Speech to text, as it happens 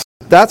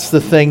that's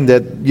the thing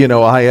that,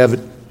 I have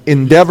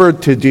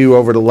endeavored to do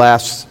over the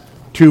last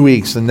 2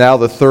 weeks, and now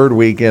the third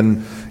week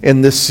in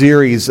this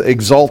series,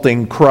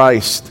 Exalting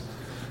Christ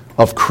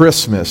of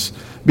Christmas.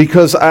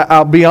 Because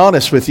I'll be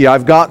honest with you,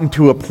 I've gotten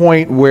to a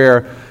point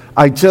where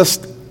I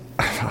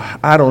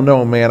don't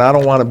know, man. I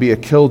don't want to be a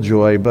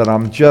killjoy, but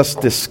I'm just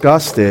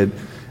disgusted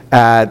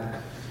at,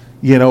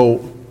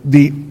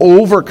 the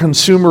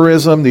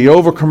over-consumerism, the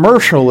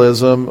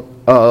over-commercialism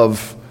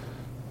of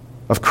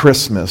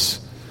Christmas.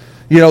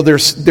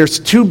 There's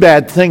two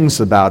bad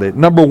things about it.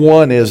 Number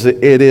one is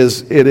it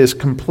is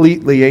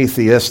completely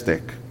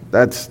atheistic.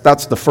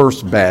 That's the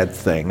first bad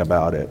thing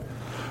about it.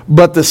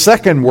 But the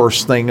second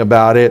worst thing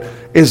about it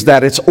is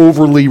that it's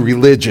overly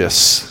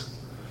religious,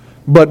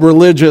 but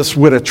religious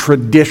with a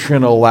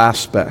traditional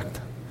aspect.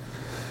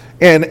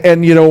 And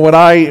when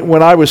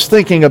I was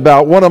thinking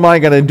about what am I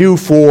going to do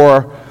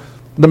for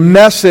the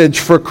message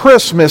for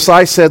Christmas,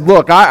 I said,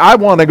 look, I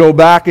want to go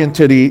back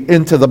into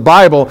the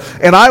Bible,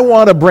 and I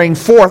want to bring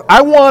forth,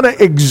 I want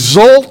to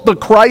exalt the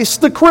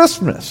Christ of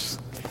Christmas.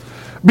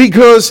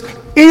 Because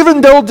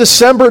even though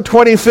December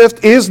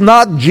 25th is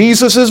not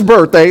Jesus'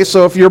 birthday,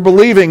 so if you're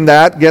believing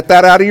that, get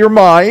that out of your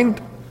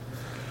mind.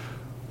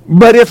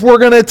 But if we're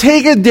going to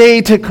take a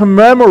day to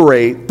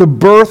commemorate the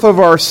birth of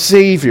our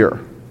Savior,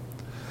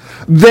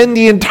 then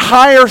the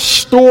entire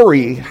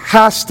story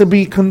has to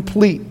be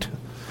complete.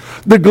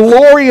 The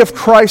glory of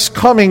Christ's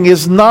coming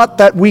is not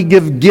that we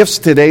give gifts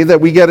today,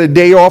 that we get a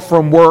day off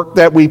from work,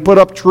 that we put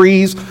up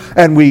trees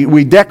and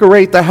we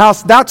decorate the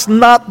house. That's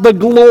not the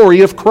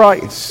glory of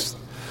Christ.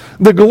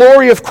 The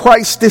glory of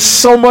Christ is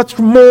so much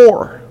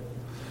more.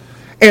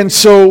 And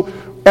so,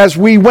 as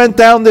we went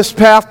down this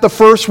path the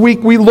first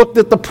week, we looked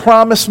at the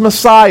promised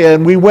Messiah,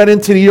 and we went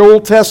into the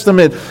Old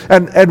Testament,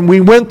 and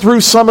we went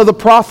through some of the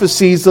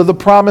prophecies of the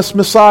promised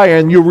Messiah.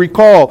 And you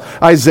recall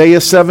Isaiah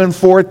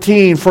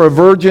 7:14,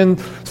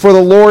 for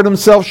the Lord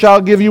himself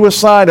shall give you a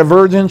sign, a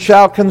virgin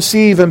shall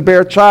conceive and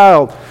bear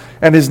child,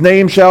 and his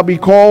name shall be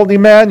called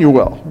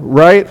Emmanuel,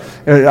 right?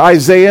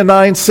 Isaiah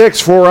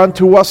 9:6, for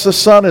unto us a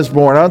son is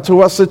born, unto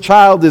us a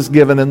child is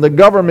given, and the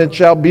government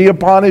shall be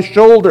upon his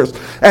shoulders,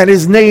 and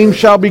his name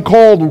shall be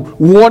called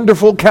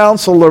Wonderful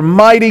Counselor,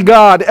 Mighty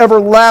God,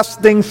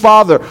 Everlasting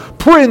Father,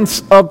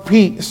 Prince of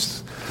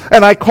Peace.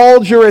 And I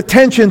called your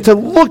attention to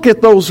look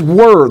at those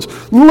words.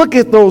 Look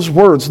at those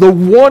words. The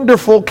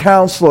Wonderful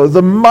Counselor,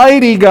 the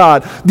Mighty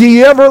God,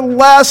 the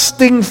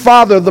Everlasting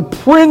Father, the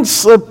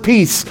Prince of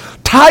Peace.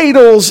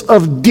 Titles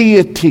of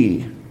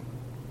deity.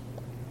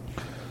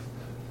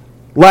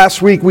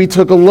 Last week we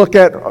took a look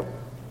at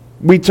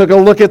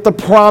the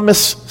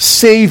promised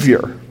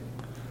Savior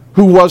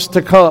who was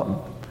to come.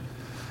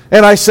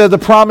 And I said the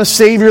promised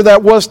Savior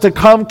that was to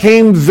come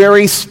came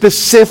very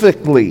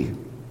specifically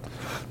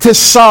to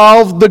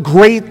solve the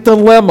great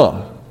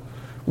dilemma.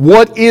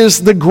 What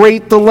is the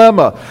great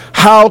dilemma?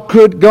 How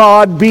could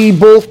God be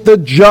both the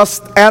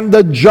just and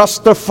the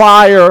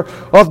justifier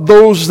of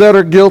those that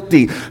are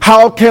guilty?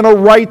 How can a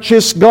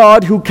righteous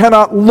God who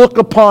cannot look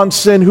upon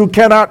sin, who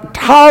cannot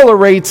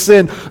tolerate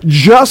sin,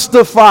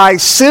 justify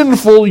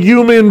sinful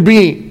human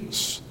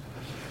beings?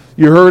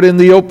 You heard in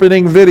the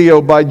opening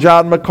video by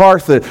John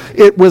MacArthur,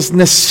 it was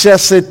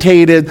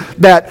necessitated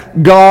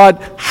that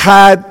God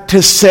had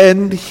to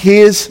send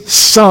his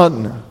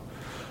Son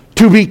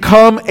to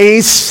become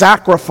a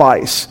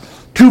sacrifice,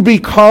 to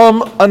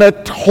become an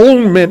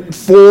atonement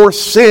for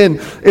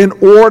sin in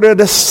order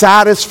to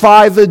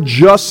satisfy the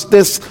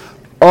justice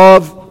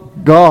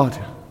of God.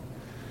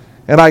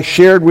 And I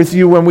shared with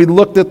you when we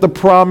looked at the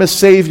promised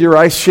Savior,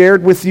 I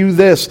shared with you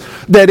this,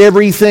 that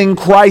everything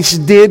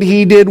Christ did,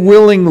 he did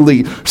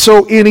willingly.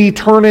 So in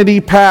eternity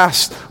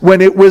past,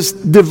 when it was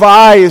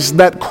devised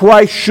that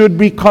Christ should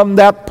become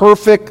that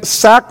perfect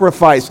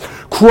sacrifice,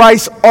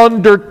 Christ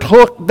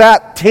undertook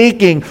that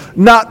taking,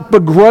 not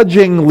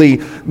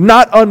begrudgingly,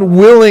 not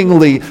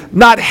unwillingly,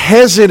 not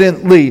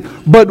hesitantly,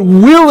 but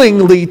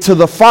willingly to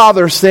the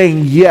Father,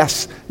 saying,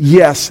 yes,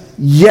 yes,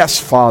 yes,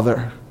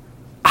 Father,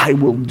 I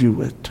will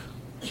do it.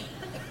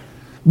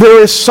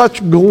 There is such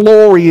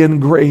glory in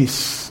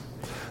grace.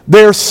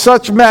 There's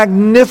such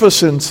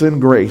magnificence in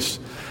grace.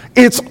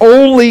 It's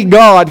only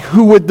God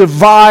who would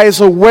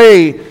devise a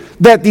way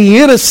that the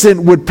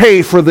innocent would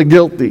pay for the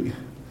guilty.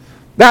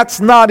 That's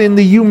not in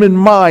the human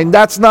mind.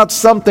 That's not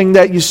something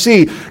that you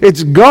see.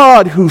 It's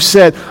God who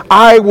said,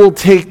 I will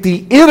take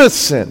the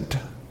innocent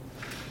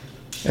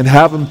and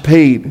have him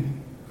paid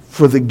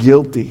for the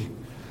guilty.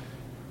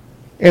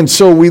 And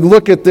so we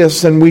look at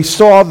this and we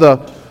saw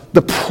the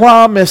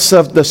promise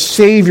of the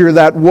Savior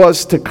that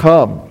was to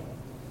come.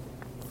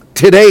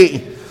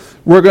 Today,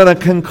 we're going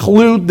to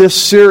conclude this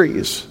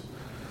series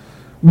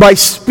by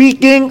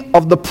speaking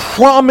of the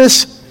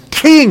promised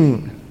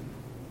King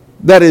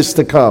that is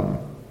to come.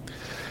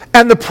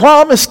 And the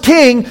promised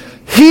King,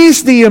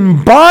 he's the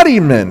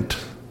embodiment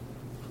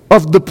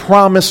of the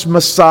promised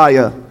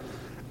Messiah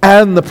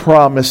and the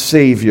promised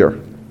Savior.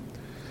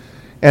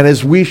 And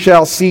as we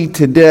shall see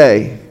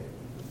today,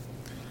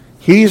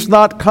 he's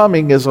not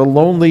coming as a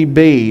lonely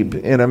babe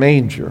in a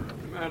manger.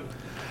 Amen.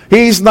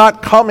 He's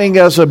not coming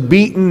as a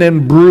beaten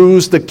and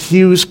bruised,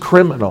 accused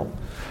criminal.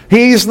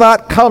 He's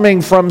not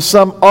coming from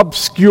some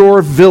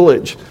obscure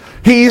village.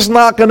 He's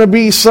not going to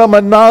be some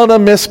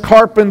anonymous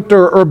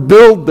carpenter or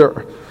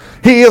builder.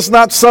 He is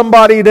not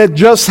somebody that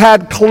just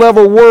had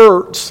clever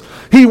words.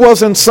 He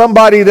wasn't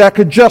somebody that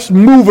could just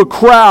move a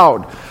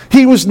crowd.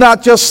 He was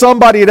not just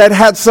somebody that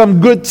had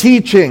some good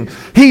teaching.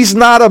 He's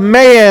not a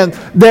man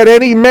that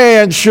any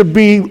man should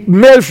be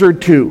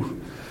measured to.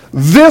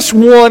 This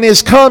one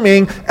is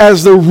coming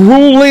as the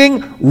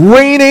ruling,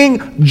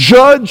 reigning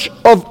judge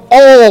of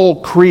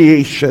all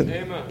creation.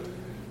 Amen.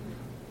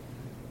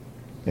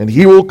 And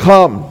he will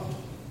come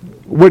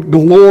with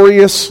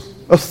glorious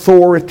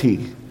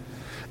authority,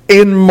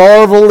 in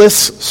marvelous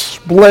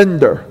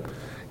splendor,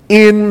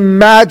 in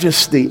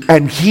majesty,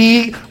 and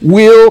he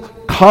will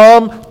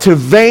come to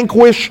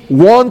vanquish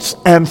once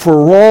and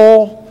for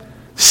all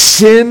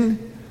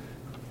sin,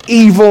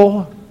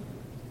 evil,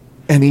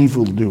 and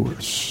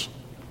evildoers.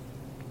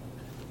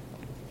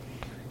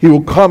 He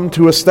will come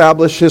to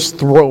establish his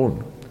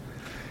throne.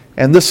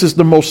 And this is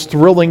the most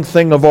thrilling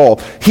thing of all.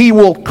 He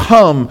will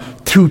come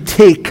to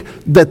take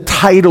the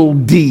title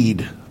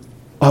deed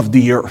of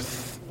the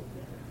earth.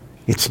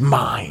 It's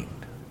mine.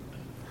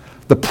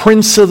 The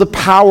prince of the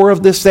power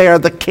of this air,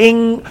 the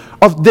king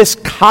of this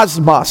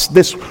cosmos,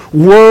 this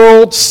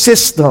world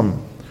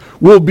system,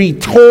 will be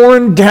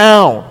torn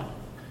down,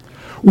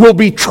 will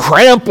be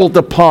trampled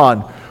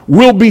upon,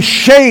 will be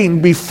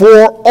shamed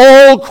before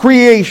all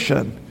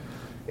creation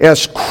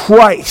as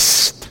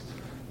Christ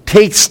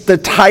takes the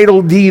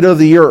title deed of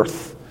the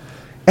earth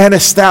and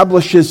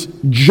establishes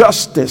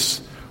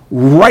justice,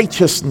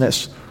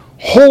 righteousness,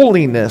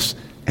 holiness,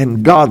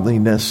 and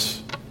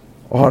godliness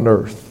on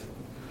earth.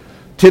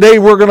 Today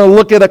we're going to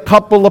look at a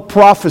couple of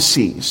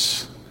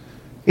prophecies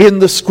in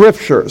the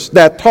scriptures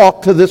that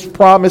talk to this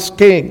promised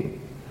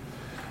king.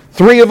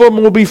 3 of them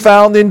will be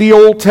found in the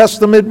Old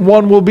Testament,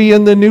 1 will be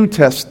in the New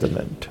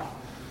Testament.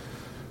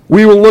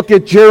 We will look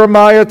at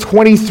Jeremiah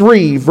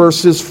 23,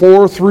 verses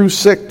 4 through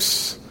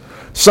 6,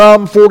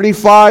 Psalm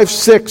 45,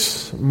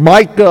 6,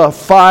 Micah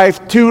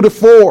 5, 2 to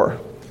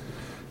 4,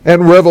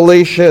 and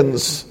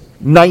Revelations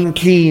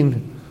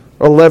 19,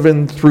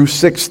 11 through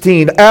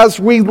 16. As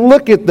we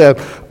look at them,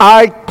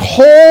 I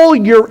call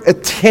your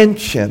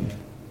attention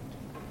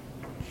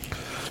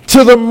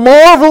to the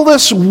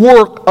marvelous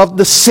work of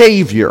the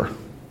Savior.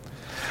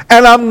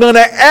 And I'm going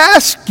to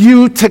ask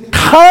you to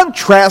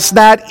contrast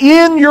that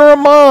in your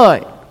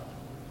mind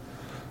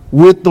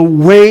with the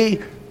way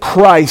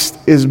Christ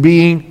is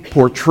being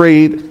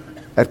portrayed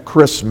at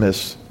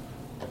Christmas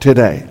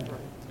today.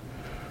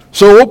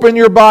 So open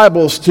your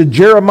Bibles to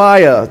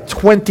Jeremiah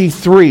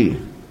 23.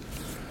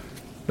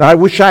 Now, I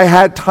wish I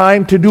had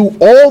time to do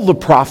all the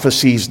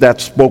prophecies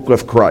that spoke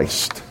of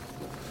Christ,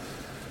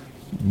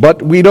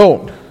 but we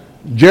don't.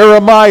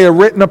 Jeremiah,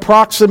 written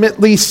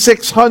approximately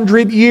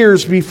 600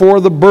 years before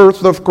the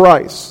birth of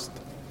Christ.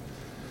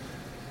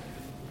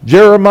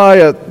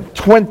 Jeremiah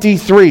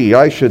 23,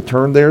 I should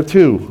turn there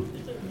too.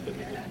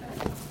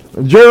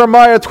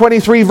 Jeremiah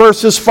 23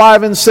 verses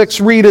 5 and 6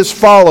 read as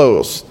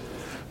follows.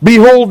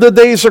 Behold, the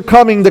days are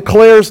coming,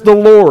 declares the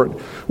Lord,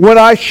 when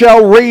I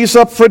shall raise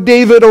up for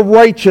David a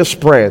righteous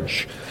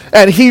branch,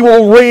 and he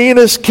will reign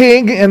as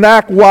king and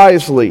act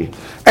wisely,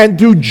 and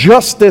do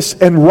justice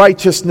and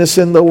righteousness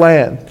in the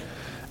land.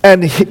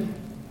 And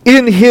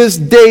in his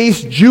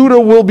days Judah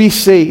will be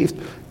saved,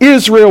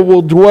 Israel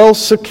will dwell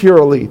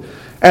securely,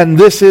 and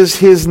this is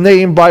his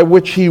name by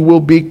which he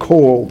will be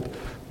called,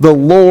 the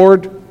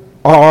Lord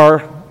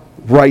our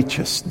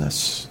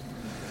righteousness.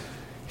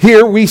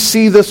 Here we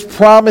see this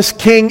promised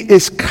king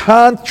is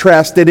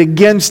contrasted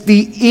against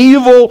the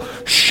evil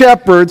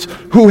shepherds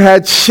who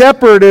had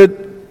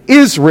shepherded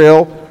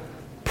Israel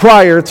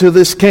prior to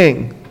this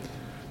king.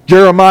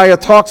 Jeremiah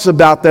talks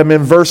about them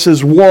in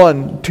verses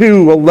 1,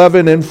 2,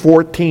 11, and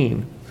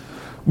 14.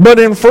 But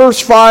in verse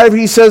 5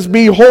 he says,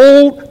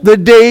 behold, the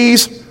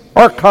days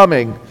are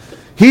coming.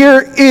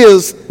 Here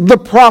is the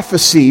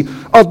prophecy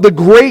of the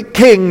great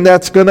king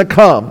that's going to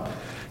come.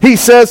 He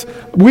says,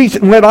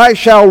 when I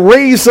shall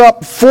raise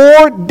up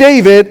for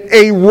David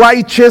a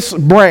righteous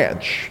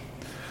branch.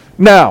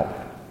 Now,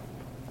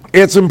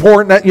 it's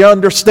important that you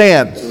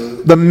understand,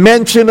 the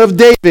mention of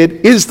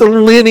David is the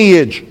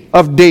lineage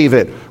of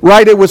David,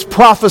 right? It was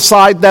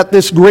prophesied that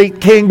this great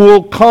king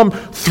will come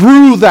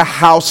through the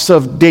house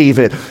of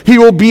David. He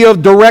will be a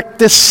direct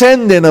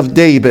descendant of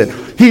David.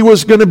 He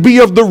was going to be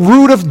of the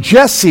root of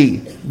Jesse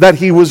that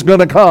he was going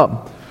to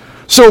come.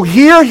 So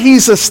here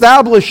he's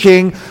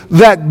establishing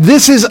that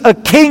this is a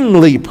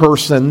kingly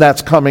person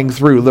that's coming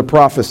through, the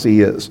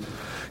prophecy is.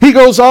 He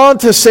goes on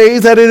to say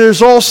that it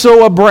is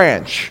also a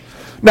branch.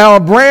 Now, a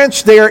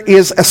branch there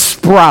is a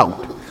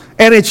sprout,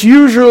 and it's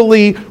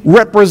usually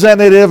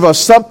representative of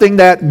something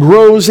that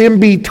grows in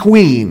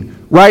between,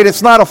 right?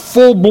 It's not a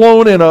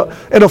full-blown in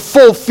a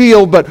full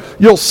field, but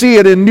you'll see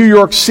it in New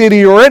York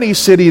City or any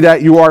city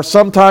that you are.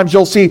 Sometimes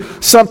you'll see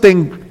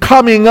something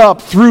coming up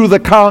through the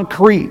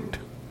concrete.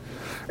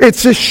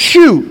 It's a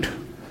shoot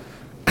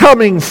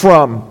coming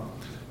from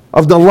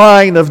of the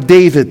line of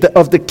David,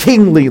 of the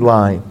kingly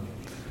line.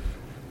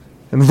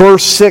 In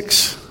verse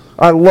 6,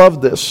 I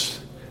love this.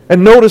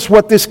 And notice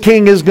what this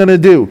king is going to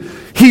do.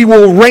 He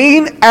will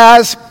reign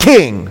as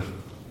king.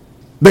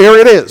 There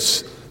it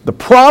is. The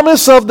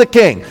promise of the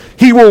king.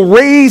 He will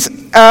reign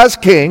as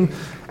king,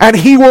 and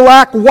he will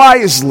act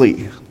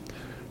wisely.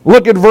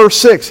 Look at verse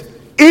 6.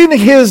 In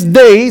his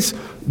days,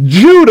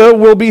 Judah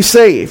will be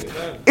saved.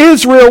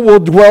 Israel will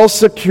dwell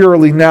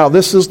securely. Now,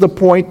 this is the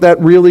point that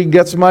really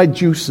gets my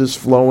juices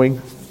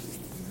flowing.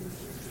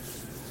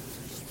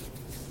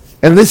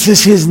 And this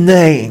is his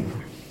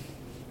name,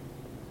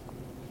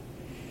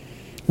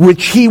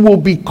 which he will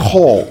be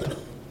called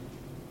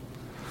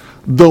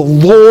the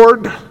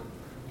Lord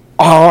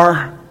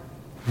our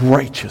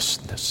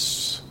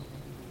righteousness.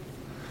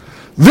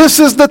 This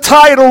is the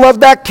title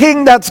of that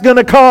king that's going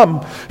to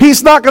come.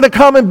 He's not going to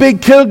come and be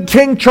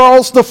King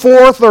Charles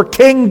IV or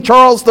King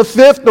Charles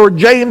V or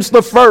James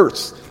I.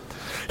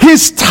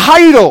 His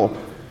title,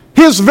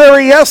 his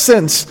very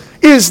essence,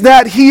 is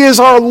that he is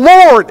our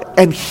Lord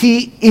and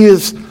he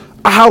is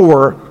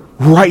our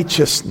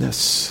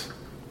righteousness.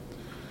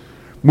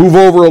 Move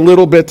over a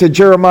little bit to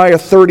Jeremiah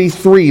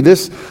 33.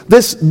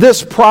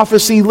 This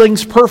prophecy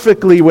links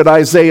perfectly with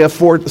Isaiah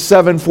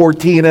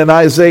 7:14 and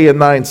Isaiah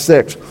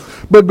 9:6.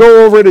 But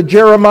go over to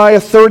Jeremiah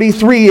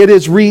 33. It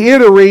is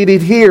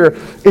reiterated here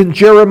in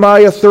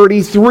Jeremiah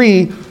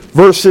 33,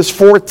 verses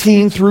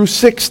 14 through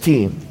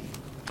 16.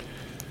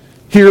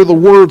 Hear the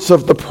words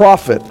of the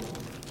prophet.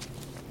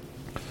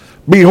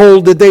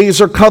 Behold, the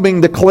days are coming,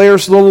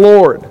 declares the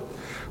Lord,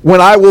 when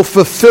I will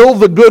fulfill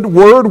the good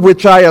word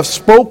which I have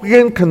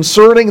spoken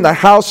concerning the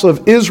house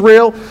of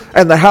Israel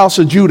and the house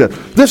of Judah.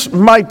 This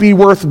might be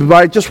worth, but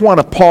I just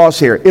want to pause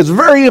here. It's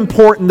very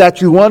important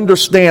that you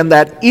understand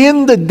that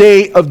in the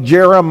day of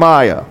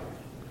Jeremiah,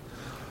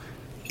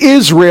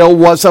 Israel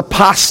was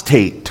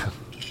apostate.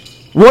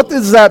 What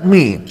does that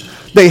mean?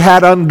 They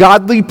had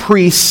ungodly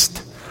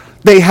priests,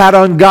 they had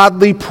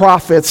ungodly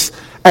prophets,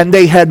 and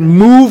they had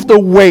moved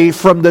away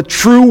from the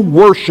true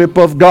worship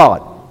of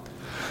God.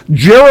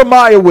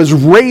 Jeremiah was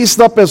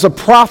raised up as a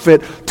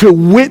prophet to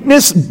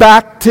witness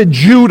back to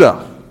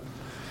Judah.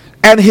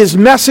 And his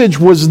message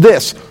was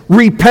this: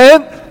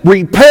 repent,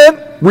 repent,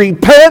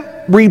 repent,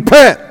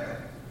 repent.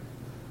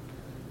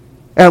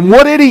 And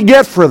what did he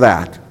get for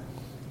that?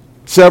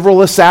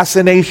 Several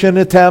assassination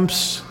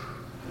attempts,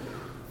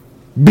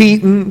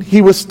 beaten.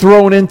 He was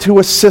thrown into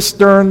a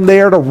cistern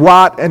there to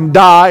rot and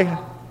die.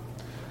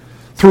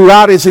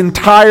 Throughout his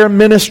entire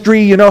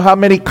ministry, you know how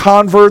many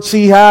converts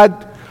he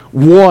had?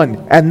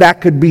 One, and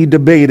that could be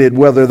debated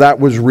whether that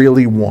was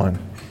really one.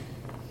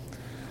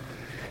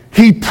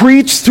 He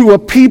preached to a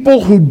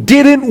people who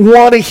didn't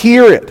want to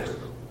hear it.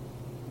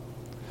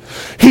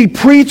 He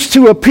preached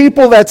to a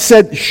people that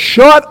said,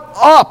 shut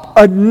up,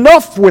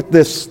 enough with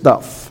this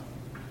stuff.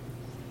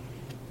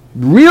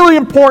 Really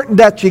important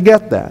that you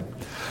get that.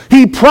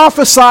 He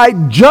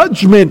prophesied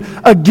judgment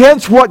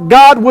against what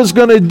God was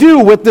going to do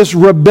with this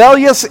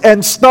rebellious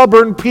and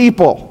stubborn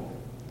people.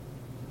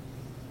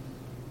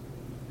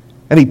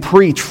 And he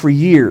preached for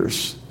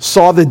years,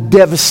 saw the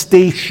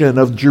devastation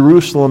of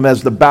Jerusalem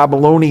as the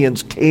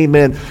Babylonians came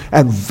in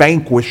and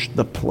vanquished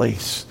the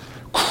place.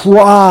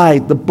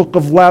 Cried, the book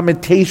of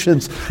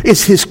Lamentations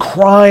is his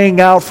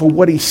crying out for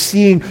what he's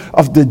seeing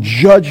of the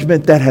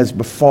judgment that has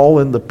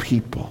befallen the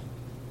people.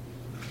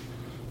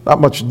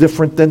 Not much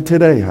different than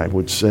today, I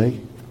would say.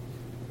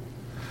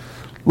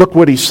 Look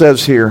what he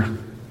says here.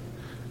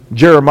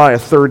 Jeremiah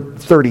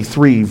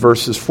 33,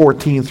 verses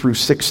 14 through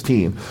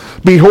 16.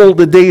 Behold,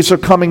 the days are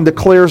coming,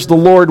 declares the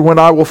Lord, when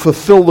I will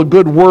fulfill the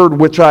good word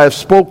which I have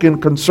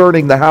spoken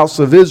concerning the house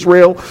of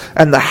Israel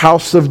and the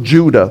house of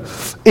Judah.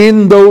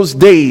 In those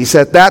days,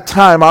 at that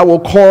time, I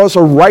will cause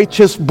a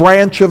righteous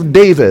branch of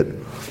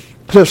David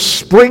to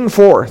spring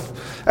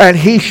forth, and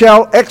he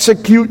shall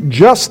execute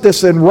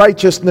justice and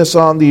righteousness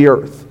on the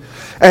earth.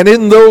 And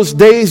in those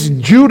days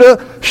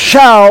Judah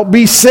shall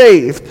be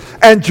saved,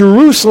 and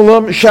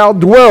Jerusalem shall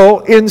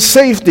dwell in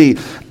safety.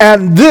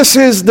 And this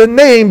is the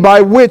name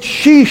by which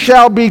she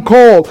shall be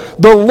called: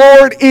 the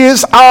Lord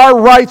is our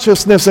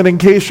righteousness. And in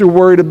case you're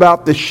worried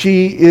about the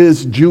she,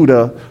 is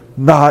Judah,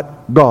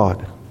 not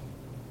God.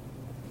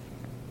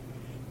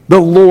 The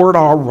Lord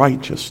our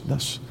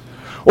righteousness.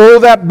 Oh,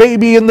 that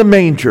baby in the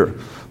manger.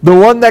 The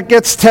one that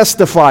gets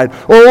testified.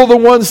 Oh, the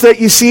ones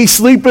that you see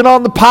sleeping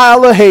on the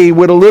pile of hay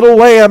with a little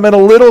lamb and a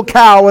little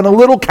cow and a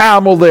little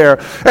camel there.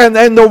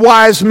 And the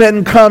wise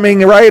men coming,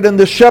 right? And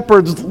the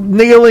shepherds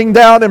kneeling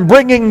down and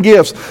bringing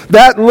gifts.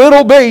 That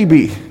little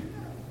baby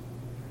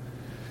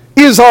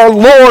is our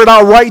Lord,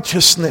 our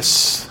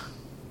righteousness.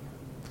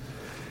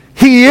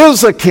 He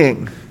is a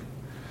king.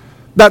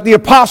 That the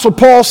Apostle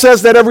Paul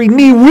says that every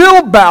knee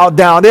will bow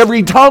down,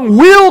 every tongue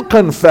will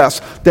confess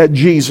that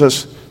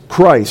Jesus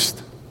Christ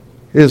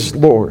is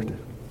Lord.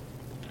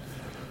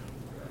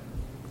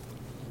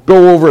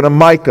 Go over to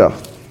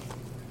Micah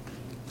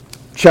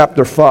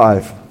chapter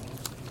 5.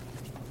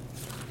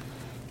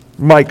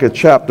 Micah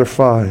chapter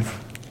 5.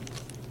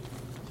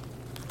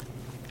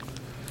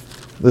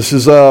 This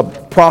is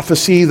a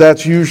prophecy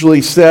that's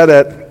usually said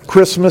at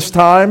Christmas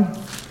time.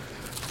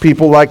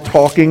 People like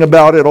talking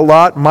about it a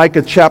lot.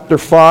 Micah chapter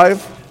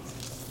 5.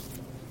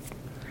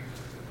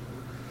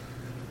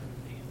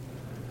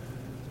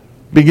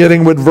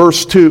 Beginning with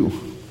verse 2.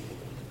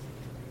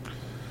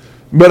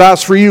 But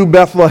as for you,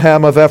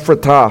 Bethlehem of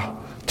Ephratah,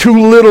 too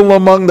little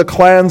among the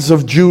clans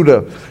of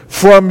Judah,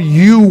 from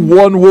you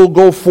one will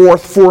go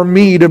forth for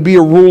me to be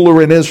a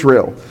ruler in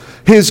Israel.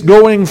 His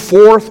going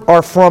forth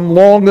are from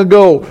long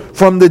ago,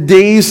 from the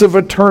days of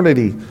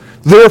eternity.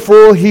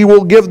 Therefore he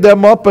will give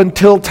them up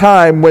until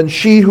time when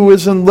she who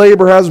is in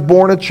labor has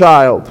borne a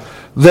child.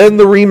 Then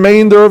the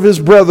remainder of his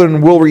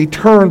brethren will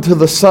return to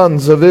the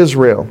sons of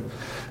Israel.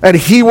 And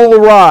he will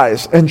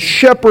arise and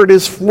shepherd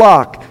his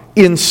flock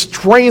in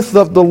strength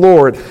of the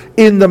Lord,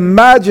 in the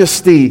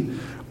majesty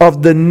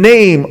of the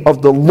name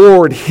of the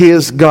Lord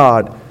his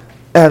God.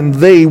 And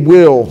they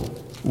will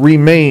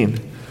remain,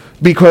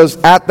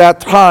 because at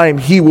that time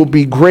he will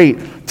be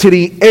great to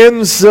the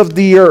ends of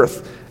the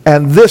earth,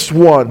 and this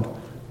one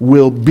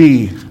will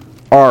be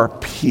our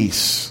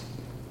peace.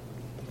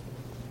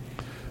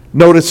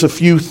 Notice a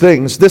few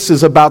things. This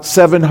is about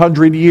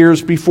 700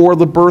 years before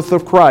the birth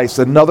of Christ,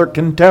 another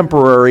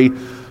contemporary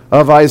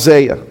of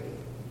Isaiah.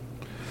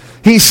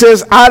 He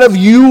says, out of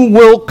you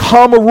will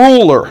come a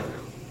ruler.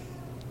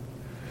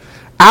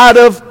 Out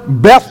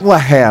of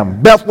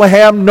Bethlehem.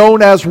 Bethlehem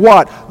known as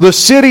what? The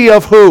city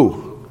of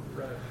who?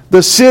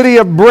 The city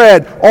of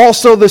bread.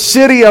 Also the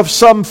city of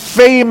some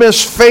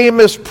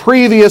famous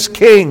previous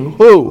king.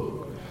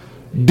 Who?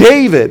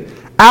 David.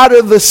 Out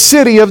of the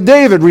city of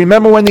David.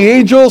 Remember when the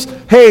angels,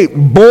 hey,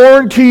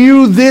 born to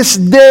you this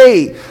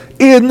day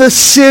in the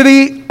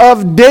city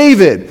of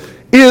David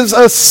is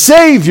a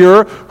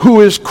Savior who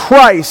is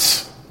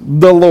Christ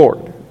the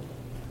Lord.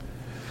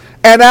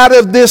 And out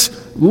of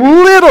this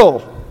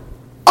little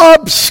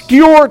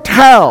obscure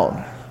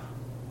town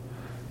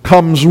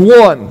comes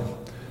one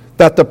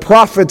that the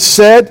prophet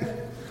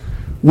said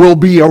will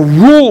be a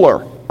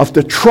ruler of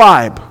the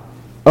tribe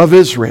of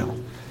Israel.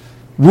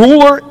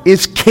 Ruler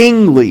is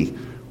kingly.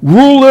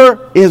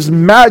 Ruler is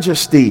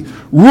majesty.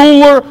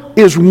 Ruler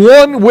is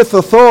one with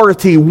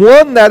authority,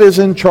 one that is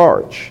in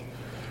charge.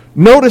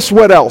 Notice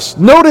what else?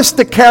 Notice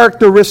the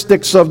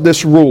characteristics of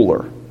this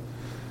ruler.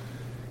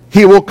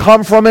 He will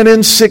come from an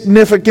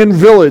insignificant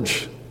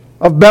village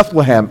of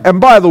Bethlehem. And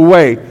by the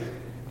way,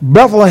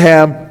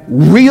 Bethlehem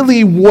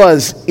really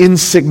was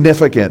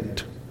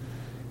insignificant.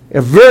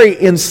 A very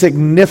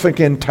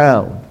insignificant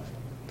town.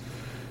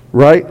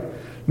 Right?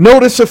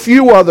 Notice a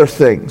few other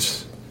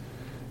things.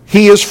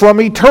 He is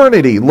from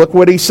eternity. Look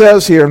what he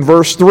says here in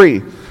verse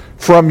 3.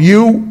 From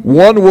you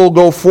one will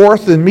go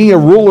forth, and me a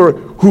ruler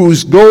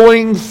whose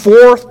going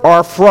forth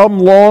are from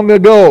long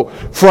ago,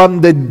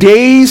 from the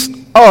days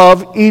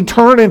of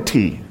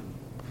eternity.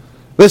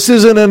 This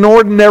isn't an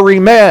ordinary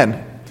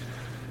man.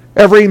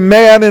 Every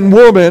man and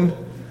woman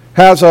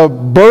has a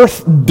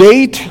birth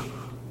date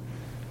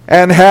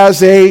and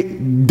has a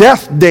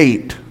death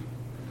date,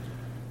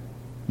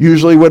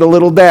 usually with a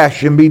little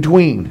dash in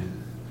between.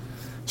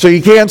 So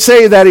you can't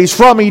say that he's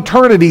from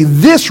eternity.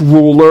 This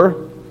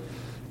ruler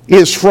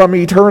is from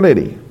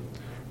eternity.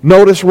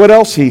 Notice what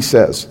else he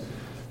says.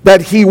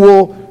 That he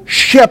will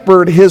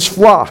shepherd his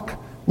flock.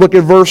 Look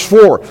at verse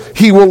 4.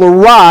 He will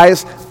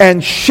arise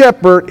and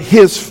shepherd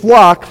his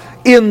flock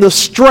in the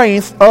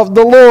strength of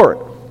the Lord.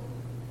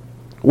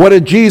 What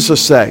did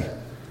Jesus say?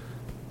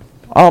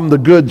 I'm the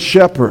good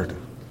shepherd.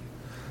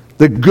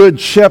 The good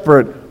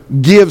shepherd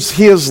gives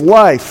his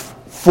life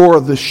for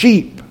the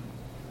sheep.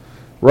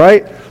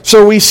 Right?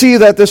 So we see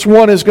that this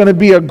one is going to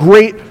be a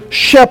great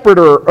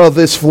shepherder of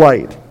this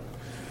flight.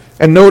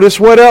 And notice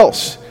what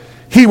else?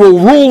 He will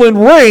rule and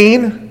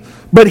reign,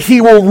 but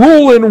he will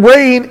rule and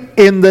reign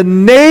in the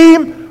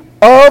name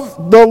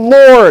of the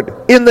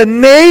Lord, in the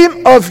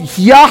name of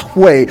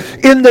Yahweh,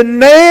 in the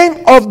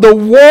name of the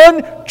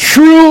one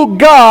true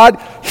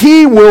God.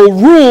 He will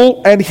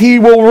rule and he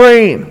will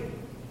reign.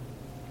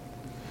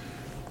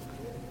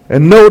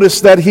 And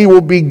notice that he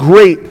will be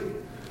great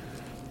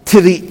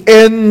to the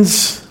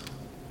ends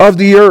of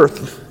the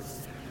earth.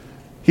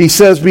 He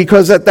says,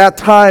 because at that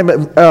time,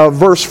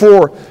 verse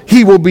 4,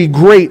 he will be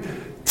great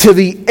to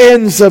the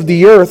ends of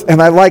the earth. And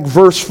I like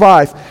verse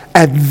 5,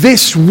 and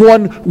this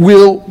one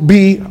will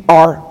be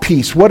our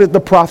peace. What did the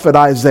prophet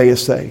Isaiah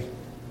say?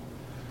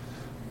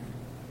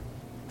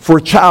 For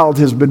a child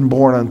has been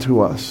born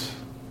unto us,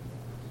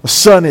 a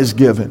son is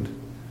given,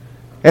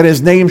 and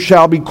his name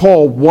shall be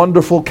called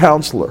Wonderful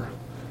Counselor,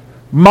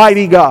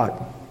 Mighty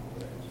God,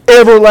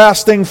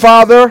 Everlasting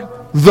Father,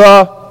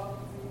 the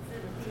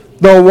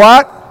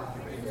what?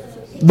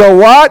 The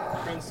what?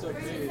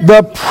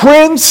 The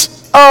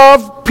Prince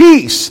of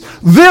Peace.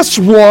 This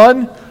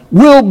one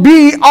will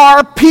be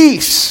our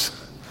peace.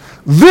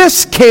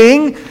 This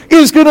king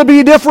is going to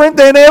be different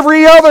than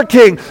every other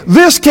king.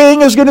 This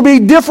king is going to be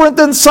different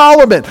than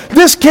Solomon.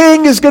 This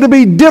king is going to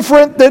be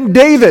different than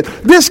David.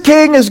 This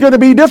king is going to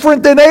be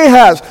different than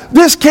Ahaz.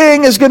 This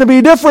king is going to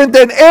be different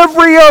than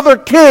every other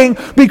king,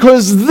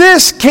 because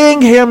this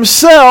king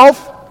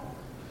himself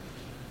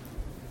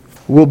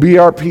will be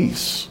our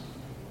peace.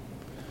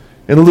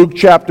 In Luke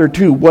chapter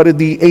 2, what did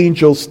the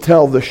angels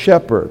tell the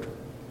shepherd?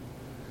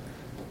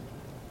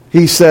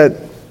 He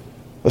said,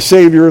 a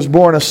Savior is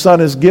born, a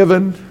Son is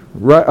given.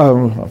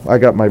 I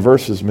got my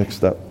verses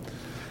mixed up.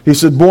 He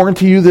said, born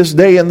to you this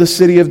day in the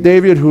city of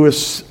David, who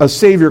is a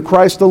Savior,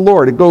 Christ the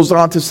Lord. It goes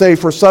on to say,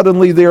 for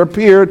suddenly there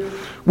appeared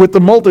with the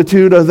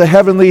multitude of the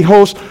heavenly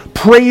host,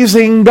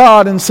 praising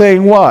God and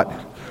saying what?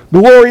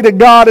 Glory to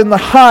God in the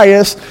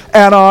highest,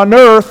 and on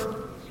earth,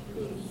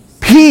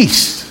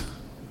 peace,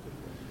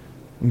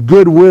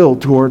 goodwill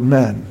toward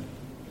men.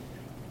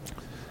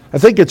 I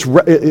think it's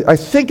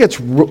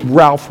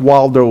Ralph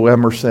Waldo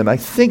Emerson. I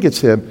think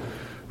it's him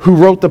who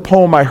wrote the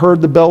poem, I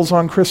Heard the Bells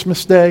on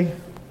Christmas Day.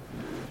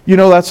 You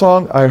know that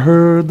song? I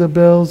heard the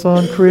bells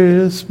on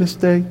Christmas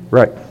Day.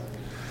 Right.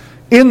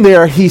 In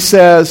there, he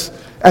says,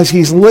 as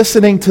he's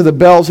listening to the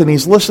bells and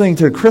he's listening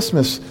to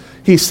Christmas,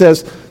 he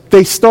says,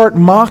 they start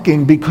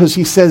mocking because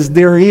he says,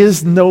 there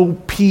is no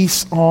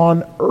peace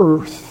on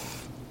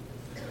earth.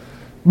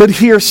 But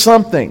here's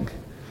something.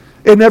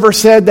 It never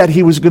said that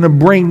he was going to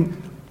bring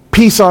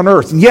peace on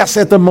earth. Yes,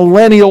 at the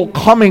millennial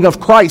coming of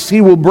Christ,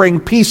 he will bring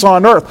peace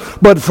on earth.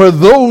 But for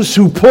those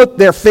who put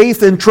their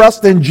faith and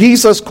trust in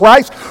Jesus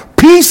Christ,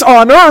 peace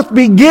on earth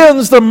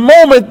begins the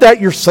moment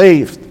that you're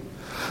saved.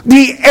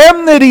 The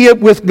enmity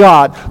with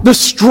God, the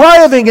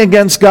striving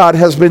against God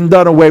has been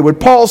done away with.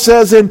 Paul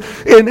says in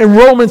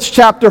Romans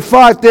chapter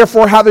 5,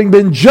 therefore having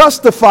been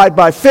justified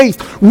by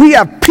faith, we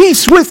have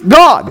peace with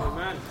God.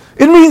 Amen.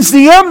 It means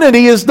the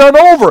enmity is done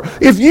over.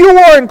 If you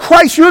are in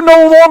Christ, you're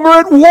no longer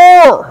at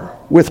war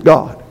with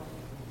God.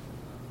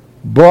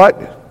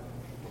 But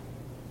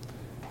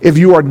if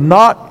you are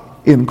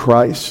not in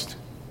Christ,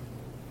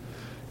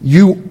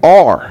 you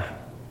are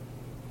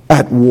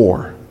at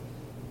war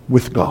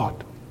with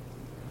God.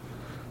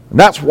 And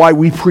that's why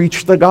we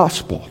preach the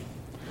gospel.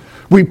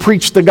 We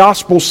preach the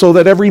gospel so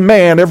that every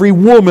man, every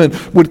woman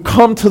would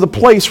come to the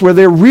place where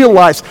they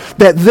realize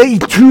that they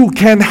too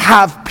can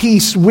have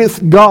peace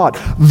with God.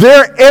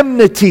 Their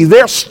enmity,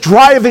 their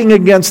striving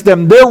against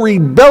them, their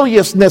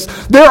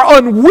rebelliousness, their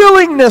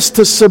unwillingness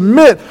to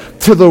submit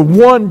to the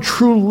one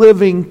true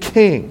living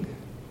King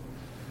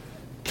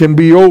can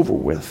be over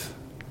with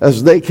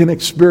as they can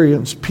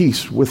experience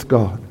peace with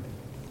God.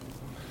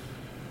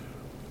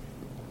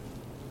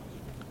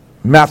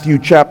 Matthew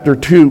chapter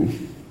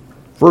 2,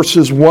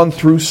 verses 1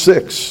 through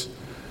 6.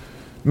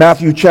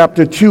 Matthew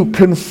chapter 2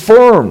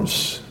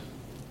 confirms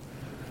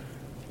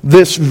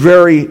this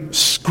very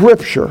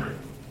scripture.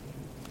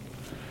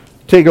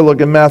 Take a look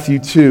at Matthew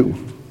 2,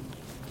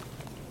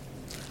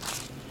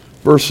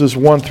 verses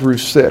 1 through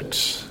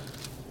 6.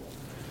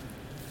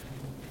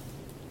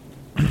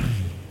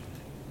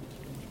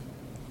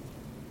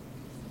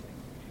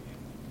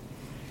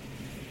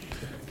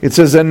 It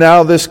says, and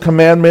now this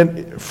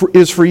commandment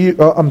is for you.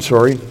 Oh,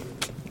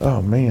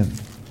 man.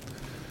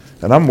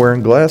 And I'm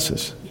wearing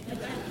glasses.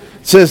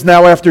 It says,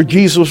 now after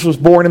Jesus was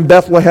born in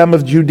Bethlehem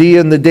of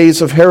Judea in the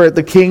days of Herod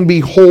the king,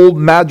 behold,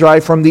 Magi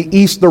from the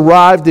east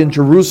arrived in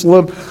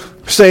Jerusalem,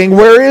 saying,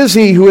 where is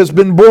he who has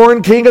been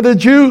born King of the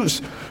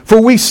Jews?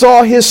 For we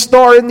saw his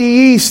star in the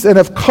east and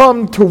have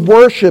come to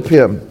worship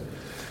him.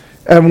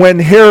 And when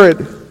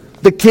Herod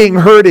the king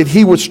heard it,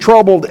 he was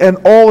troubled, and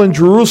all in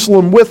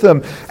Jerusalem with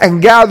him.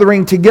 And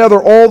gathering together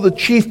all the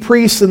chief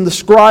priests and the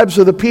scribes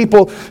of the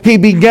people, he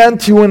began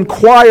to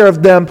inquire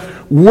of them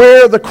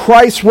where the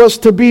Christ was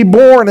to be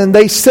born. And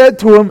they said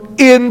to him,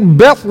 in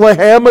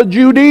Bethlehem of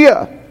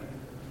Judea.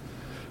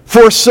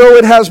 For so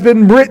it has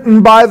been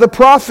written by the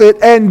prophet,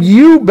 and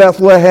you,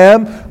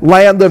 Bethlehem,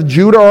 land of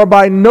Judah, are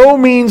by no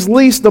means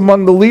least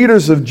among the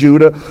leaders of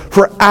Judah,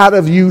 for out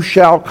of you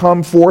shall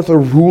come forth a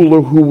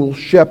ruler who will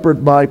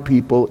shepherd my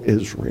people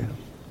Israel.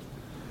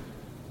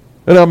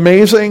 Isn't it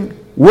amazing?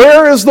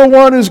 Where is the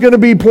one who's going to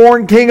be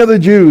born King of the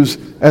Jews?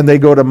 And they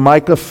go to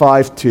Micah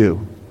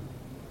 5:2.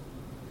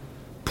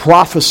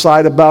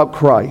 Prophesied about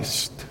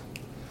Christ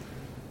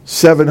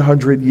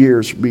 700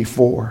 years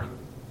before.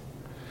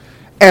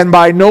 And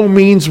by no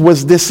means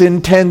was this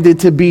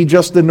intended to be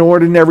just an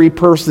ordinary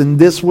person.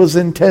 This was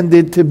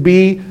intended to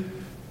be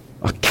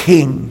a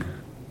king,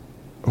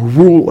 a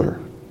ruler.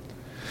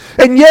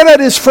 And yet at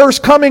his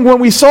first coming, when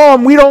we saw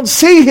him, we don't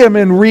see him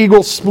in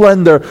regal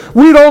splendor.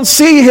 We don't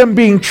see him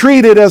being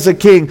treated as a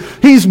king.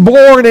 He's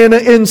born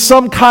in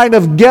some kind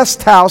of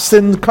guest house,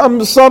 in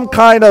some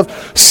kind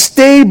of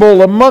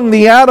stable among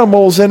the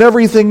animals and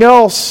everything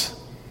else.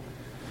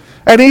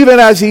 And even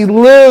as he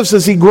lives,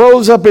 as he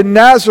grows up in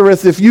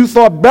Nazareth, if you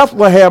thought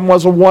Bethlehem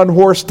was a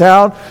one-horse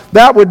town,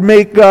 that would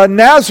make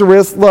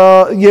Nazareth,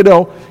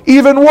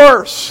 even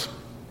worse.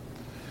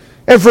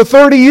 And for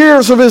 30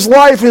 years of his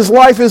life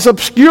is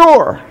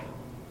obscure.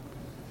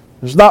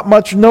 There's not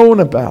much known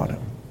about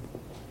him.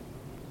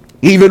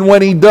 Even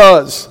when he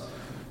does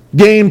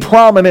gain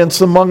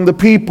prominence among the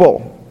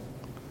people,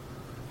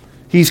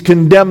 he's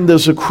condemned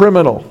as a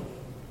criminal.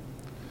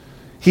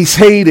 He's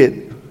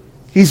hated.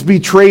 He's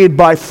betrayed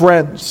by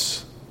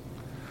friends.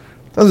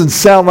 Doesn't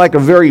sound like a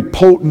very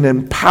potent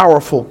and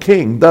powerful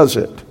king, does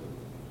it?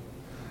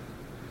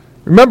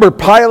 Remember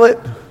Pilate?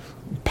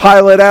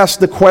 Pilate asked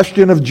the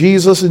question of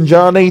Jesus in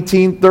John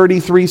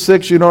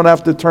 18:33-6. You don't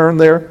have to turn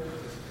there.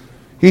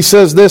 He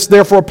says this,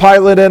 therefore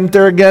Pilate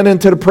entered again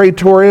into the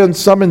praetorium and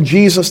summoned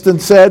Jesus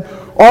and said,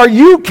 "Are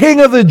you king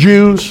of the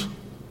Jews?"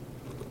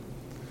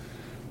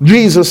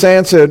 Jesus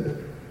answered,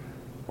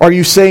 "Are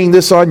you saying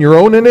this on your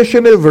own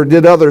initiative, or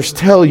did others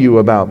tell you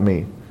about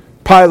me?"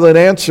 Pilate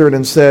answered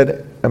and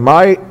said, "Am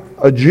I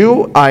a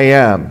Jew? I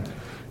am.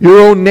 Your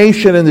own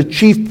nation and the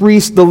chief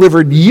priests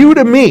delivered you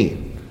to me.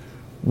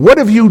 What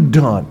have you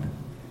done?"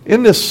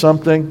 Isn't this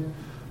something?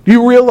 Do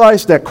you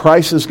realize that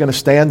Christ is going to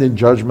stand in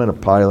judgment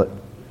of Pilate?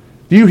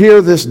 Do you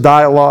hear this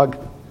dialogue?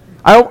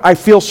 I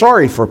feel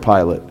sorry for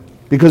Pilate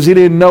because he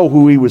didn't know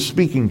who he was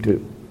speaking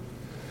to.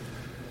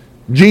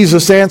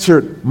 Jesus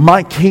answered,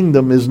 "My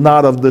kingdom is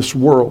not of this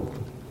world.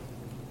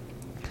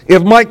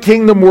 If my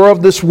kingdom were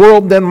of this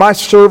world, then my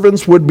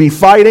servants would be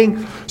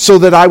fighting so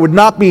that I would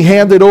not be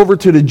handed over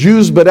to the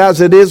Jews, but as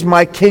it is,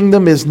 my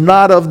kingdom is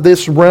not of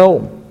this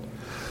realm."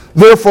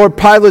 Therefore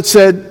Pilate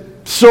said,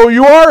 "So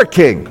you are a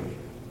king?"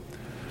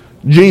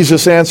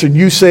 Jesus answered,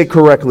 "You say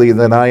correctly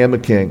that I am a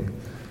king.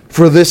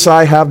 For this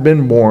I have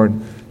been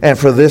born, and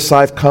for this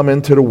I've come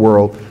into the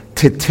world,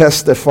 to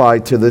testify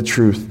to the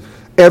truth.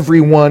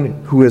 Everyone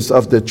who is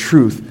of the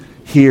truth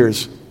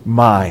hears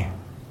my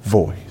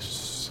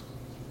voice."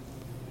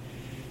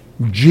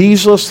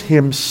 Jesus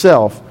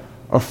himself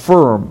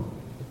affirmed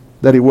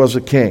that he was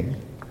a king.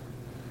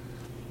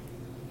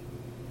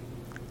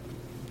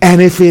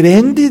 And if it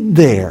ended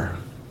there,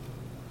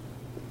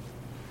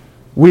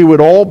 we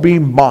would all be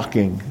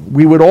mocking.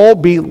 We would all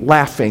be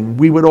laughing.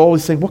 We would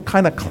always think, what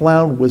kind of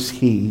clown was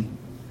he?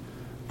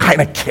 What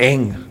kind of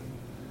king?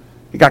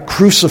 He got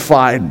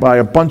crucified by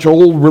a bunch of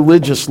old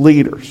religious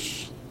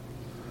leaders.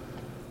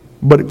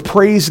 But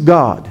praise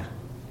God,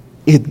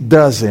 it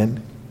doesn't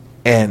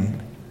end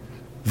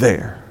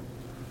there.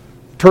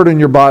 Turn in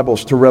your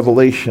Bibles to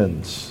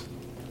Revelations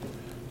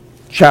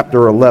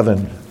chapter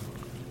 11.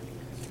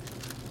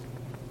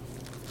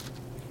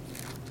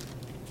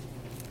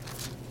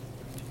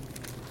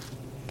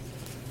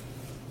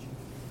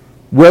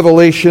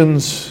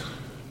 Revelations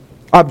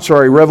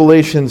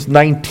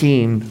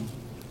 19,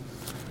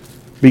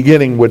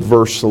 beginning with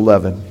verse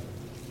 11.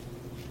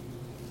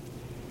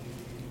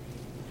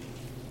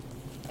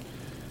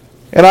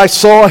 "And I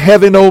saw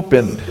heaven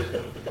opened,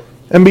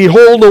 and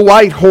behold a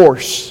white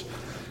horse,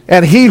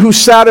 and he who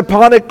sat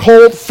upon it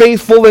called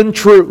Faithful and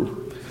True,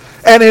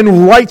 and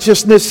in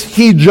righteousness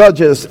he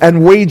judges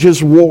and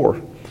wages war.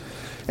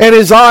 And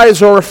his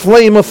eyes are a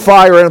flame of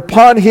fire, and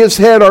upon his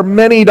head are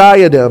many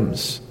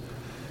diadems.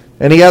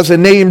 And he has a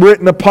name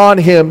written upon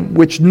him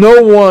which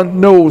no one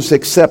knows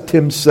except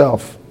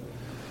himself.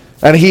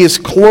 And he is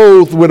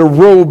clothed with a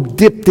robe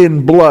dipped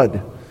in blood,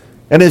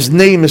 and his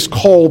name is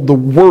called the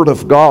Word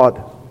of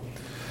God.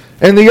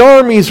 And the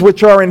armies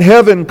which are in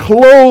heaven,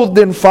 clothed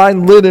in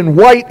fine linen,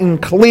 white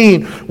and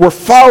clean, were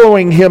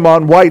following him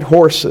on white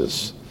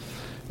horses.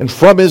 And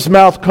from his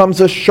mouth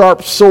comes a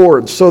sharp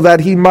sword, so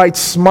that he might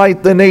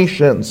smite the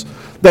nations,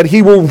 that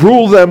he will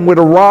rule them with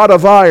a rod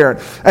of iron,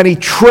 and he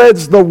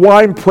treads the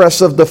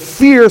winepress of the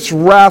fierce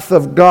wrath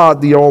of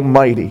God the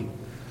Almighty.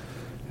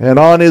 And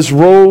on his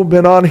robe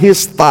and on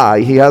his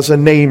thigh he has a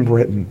name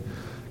written,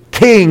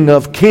 King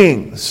of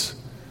Kings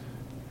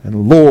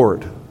and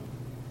Lord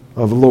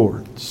of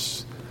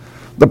Lords.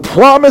 The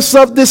promise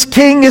of this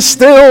king is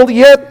still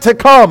yet to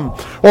come.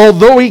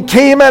 Although he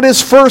came at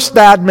his first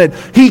advent,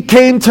 he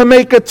came to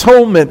make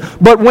atonement.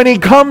 But when he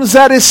comes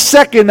at his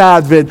second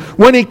advent,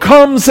 when he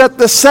comes at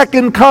the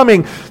second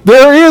coming,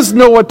 there is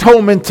no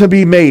atonement to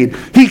be made.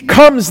 He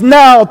comes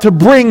now to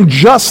bring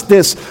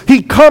justice.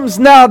 He comes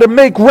now to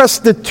make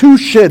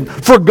restitution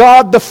for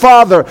God the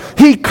Father.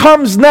 He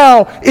comes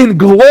now in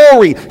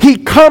glory. He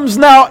comes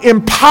now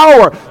in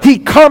power. He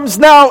comes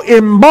now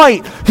in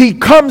might. He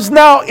comes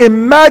now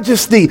in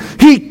majesty.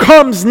 He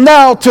comes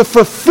now to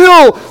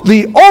fulfill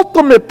the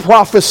ultimate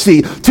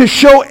prophecy, to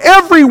show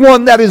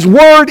everyone that his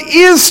word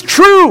is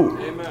true.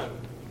 Amen.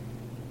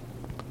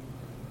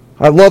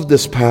 I love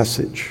this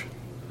passage.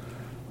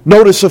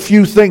 Notice a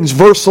few things.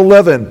 Verse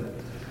 11.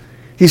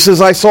 He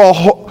says, I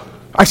saw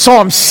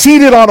him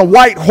seated on a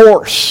white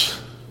horse.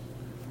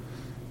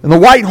 And the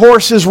white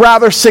horse is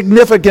rather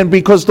significant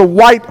because the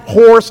white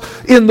horse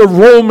in the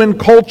Roman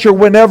culture,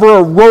 whenever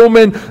a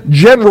Roman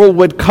general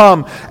would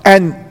come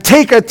and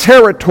take a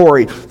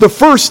territory, the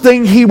first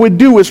thing he would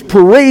do is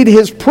parade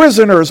his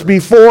prisoners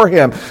before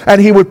him, and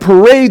he would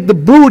parade the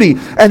booty,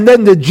 and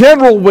then the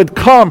general would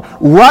come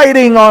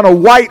riding on a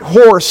white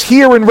horse.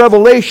 Here in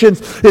Revelation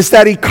is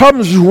that he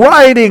comes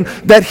riding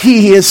that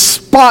he is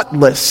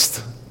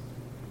spotless.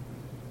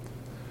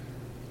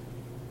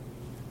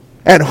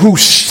 And who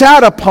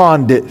sat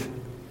upon it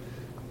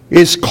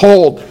is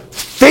called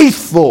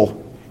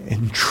Faithful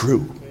and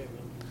True.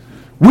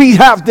 We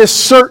have this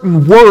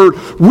certain word.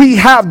 We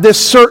have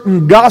this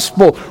certain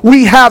gospel.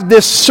 We have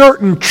this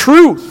certain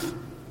truth.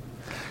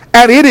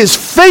 And it is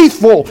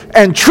faithful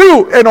and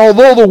true. And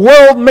although the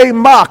world may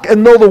mock,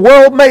 and though the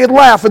world may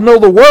laugh, and though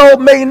the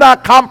world may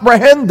not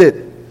comprehend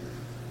it,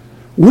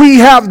 we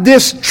have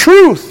this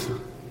truth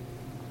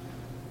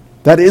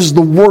that is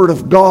the Word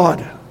of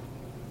God.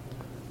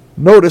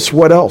 Notice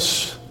what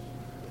else.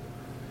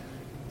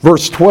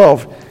 Verse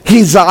 12,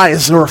 his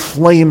eyes are a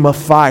flame of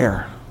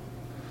fire.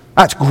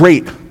 That's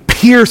great.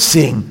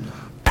 Piercing,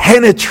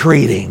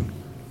 penetrating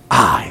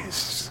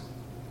eyes.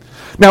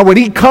 Now when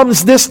he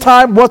comes this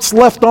time, what's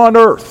left on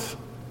earth?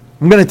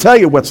 I'm going to tell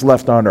you what's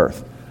left on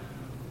earth.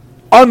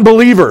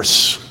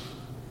 Unbelievers.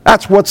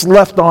 That's what's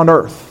left on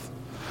earth.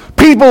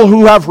 People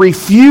who have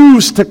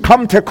refused to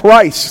come to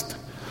Christ.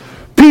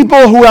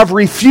 People who have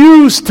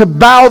refused to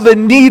bow the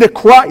knee to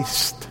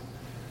Christ.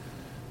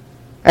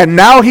 And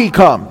now he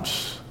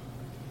comes.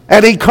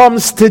 And he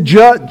comes to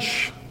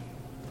judge.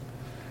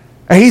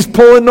 And he's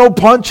pulling no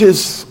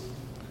punches.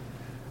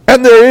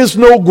 And there is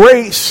no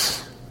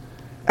grace.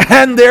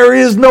 And there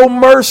is no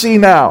mercy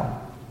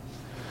now.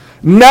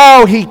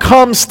 Now he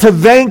comes to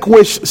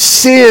vanquish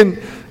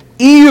sin,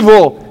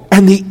 evil,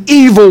 and the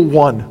evil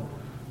one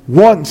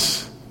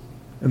once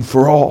and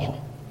for all.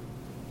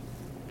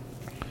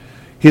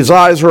 His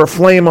eyes are a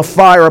flame of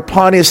fire.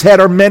 Upon his head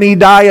are many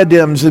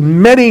diadems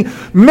and many,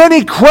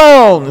 many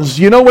crowns.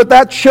 You know what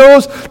that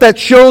shows? That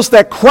shows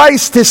that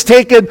Christ has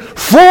taken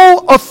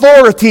full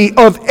authority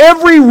of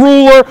every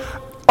ruler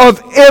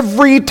of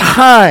every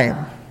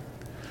time.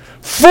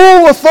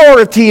 Full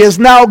authority is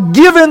now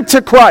given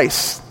to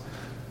Christ.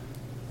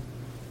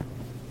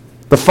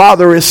 The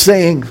Father is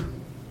saying,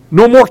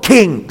 no more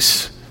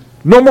kings,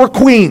 no more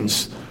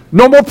queens,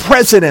 no more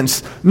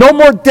presidents, no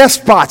more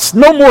despots,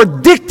 no more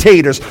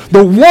dictators.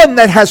 The one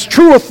that has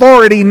true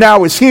authority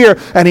now is here,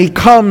 and he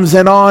comes,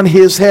 and on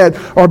his head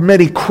are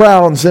many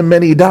crowns and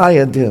many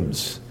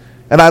diadems.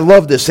 And I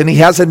love this. And he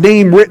has a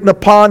name written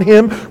upon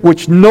him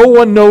which no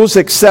one knows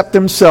except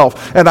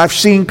himself. And I've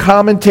seen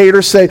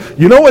commentators say,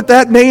 you know what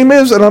that name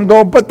is? And I'm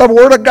going, but the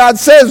Word of God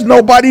says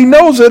nobody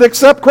knows it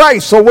except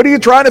Christ. So what are you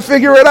trying to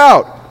figure it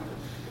out?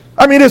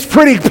 I mean, it's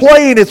pretty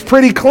plain. It's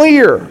pretty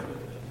clear.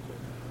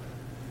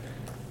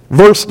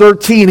 Verse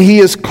 13, he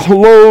is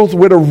clothed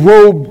with a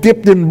robe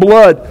dipped in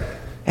blood,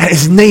 and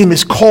his name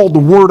is called the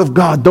Word of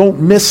God. Don't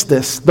miss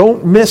this.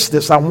 Don't miss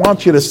this. I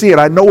want you to see it.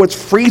 I know it's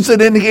freezing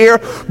in here,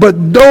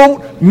 but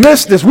don't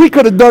miss this. We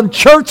could have done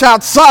church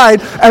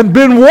outside and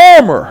been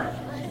warmer.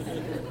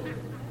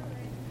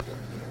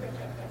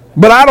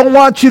 But I don't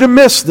want you to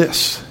miss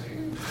this.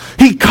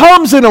 He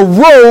comes in a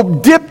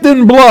robe dipped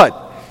in blood.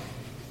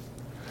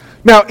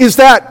 Now, is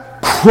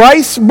that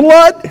Christ's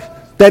blood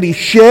that he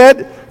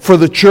shed for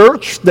the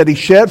church, that he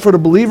shed for the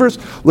believers?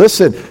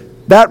 Listen,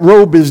 that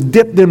robe is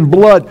dipped in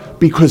blood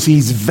because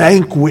he's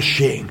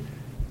vanquishing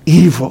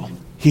evil.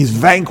 He's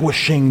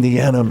vanquishing the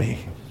enemy.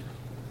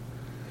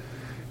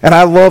 And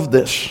I love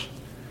this.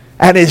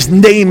 And his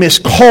name is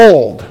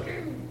called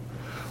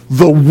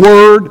the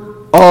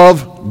Word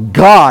of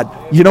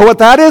God. You know what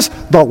that is?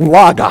 The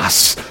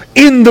Logos.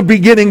 In the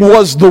beginning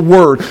was the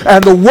Word,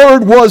 and the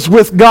Word was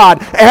with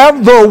God,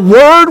 and the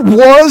Word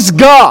was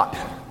God.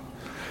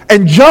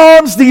 And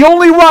John's the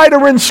only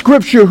writer in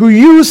Scripture who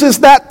uses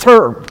that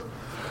term.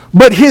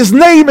 But his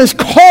name is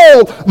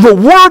called the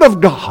Word of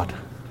God.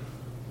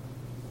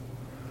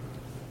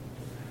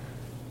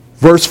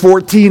 Verse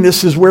 14,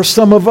 this is where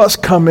some of us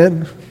come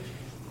in.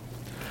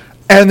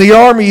 And the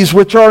armies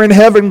which are in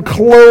heaven,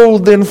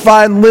 clothed in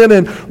fine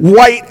linen,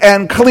 white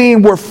and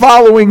clean, were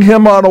following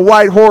him on a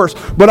white horse.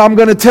 But I'm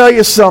going to tell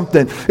you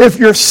something. If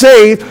you're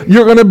saved,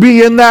 you're going to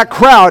be in that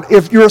crowd.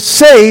 If you're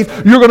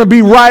saved, you're going to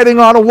be riding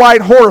on a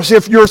white horse.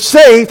 If you're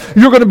saved,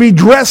 you're going to be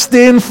dressed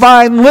in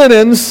fine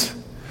linens.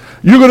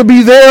 You're going to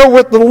be there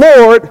with the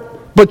Lord.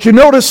 But you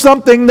notice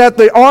something that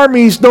the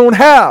armies don't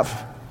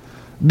have.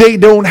 They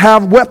don't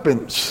have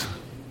weapons.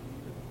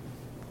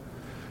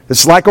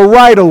 It's like a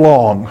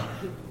ride-along.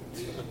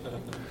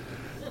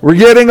 We're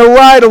getting a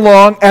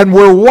ride-along, and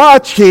we're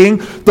watching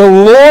the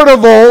Lord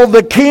of all,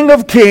 the King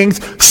of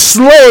Kings,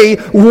 slay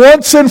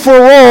once and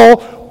for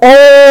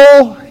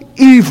all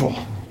evil.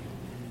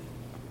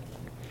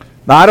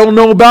 Now, I don't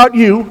know about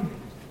you,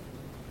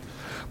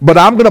 but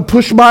I'm going to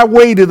push my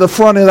way to the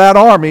front of that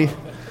army,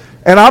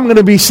 and I'm going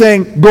to be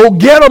saying, go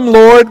get them,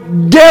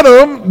 Lord, get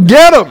them,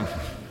 get them.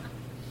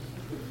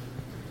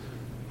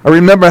 I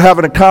remember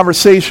having a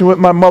conversation with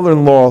my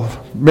mother-in-law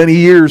many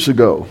years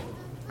ago.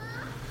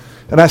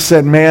 And I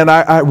said, man,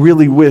 I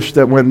really wish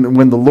that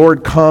when the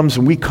Lord comes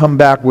and we come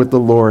back with the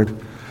Lord,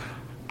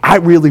 I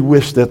really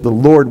wish that the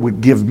Lord would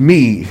give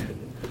me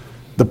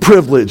the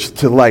privilege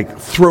to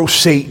throw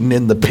Satan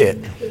in the pit.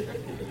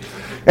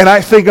 And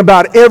I think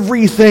about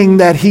everything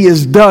that he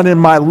has done in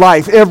my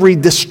life, every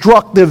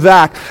destructive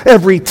act,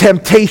 every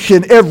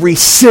temptation, every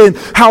sin,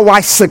 how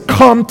I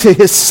succumbed to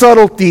his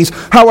subtleties,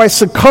 how I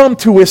succumbed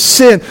to his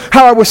sin,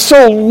 how I was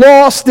so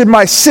lost in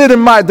my sin and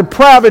my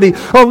depravity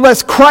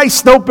unless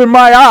Christ opened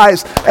my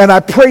eyes. And I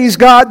praise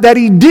God that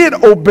he did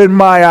open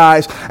my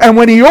eyes. And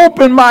when he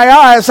opened my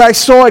eyes, I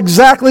saw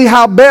exactly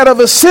how bad of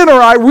a sinner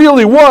I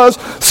really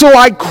was. So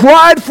I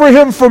cried for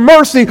him for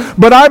mercy,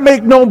 but I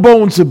make no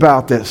bones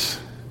about this.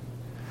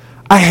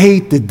 I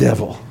hate the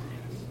devil.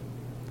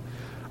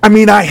 I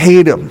mean, I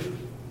hate him.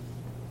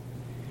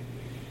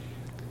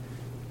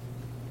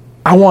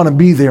 I want to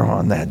be there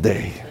on that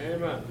day.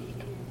 Amen.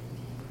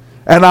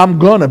 And I'm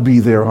going to be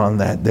there on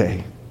that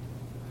day.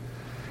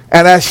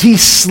 And as he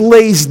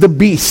slays the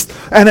beast,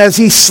 and as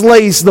he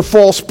slays the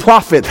false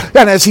prophet,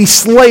 and as he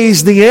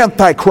slays the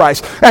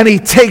Antichrist, and he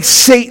takes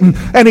Satan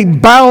and he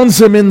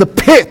bounds him in the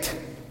pit,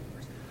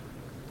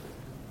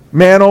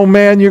 man, oh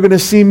man, you're going to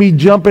see me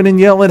jumping and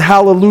yelling,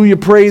 hallelujah,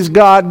 praise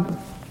God.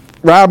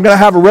 I'm going to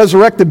have a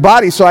resurrected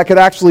body so I could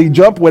actually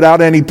jump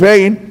without any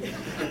pain,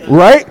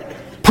 right?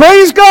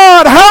 Praise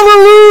God,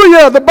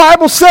 hallelujah. The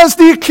Bible says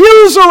the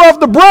accuser of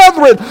the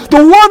brethren,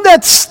 the one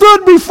that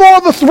stood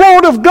before the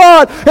throne of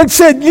God and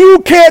said, you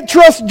can't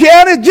trust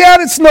Janet,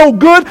 Janet's no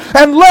good,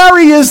 and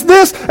Larry is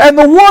this, and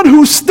the one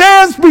who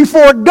stands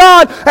before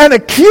God and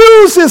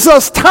accuses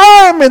us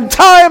time and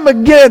time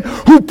again,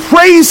 who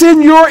prays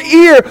in your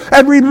ear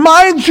and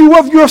reminds you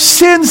of your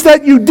sins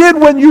that you did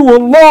when you were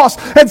lost,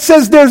 and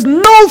says there's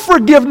no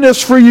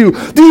forgiveness for you.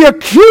 The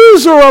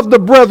accuser of the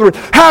brethren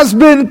has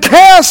been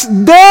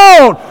cast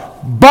down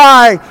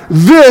by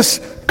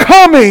this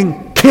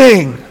coming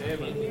King.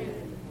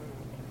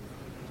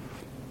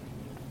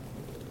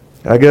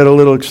 I get a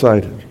little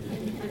excited.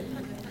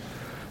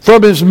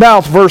 From his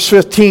mouth, verse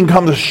 15,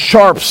 comes a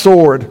sharp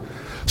sword,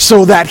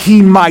 so that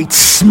he might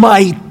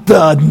smite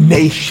the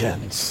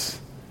nations.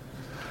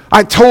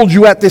 I told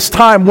you at this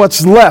time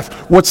what's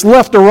left. What's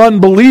left are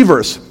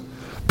unbelievers.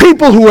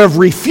 People who have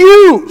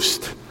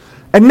refused.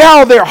 And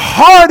now they're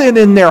hardened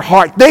in their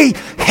heart. They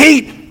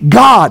hate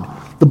God.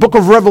 The book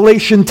of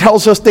Revelation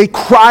tells us they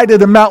cry to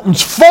the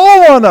mountains,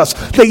 fall on us.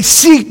 They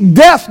seek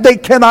death. They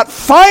cannot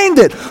find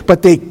it.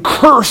 But they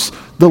curse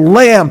the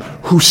Lamb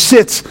who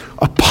sits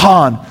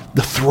upon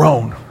the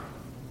throne.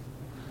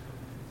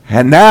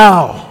 And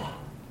now,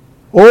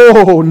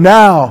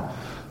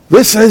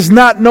 this is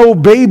not no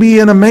baby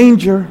in a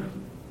manger.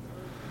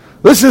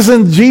 This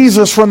isn't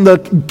Jesus from the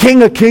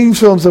King of Kings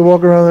films that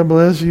walk around there,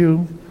 bless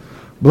you,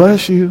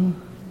 bless you.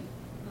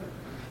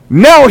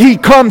 Now he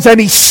comes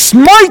and he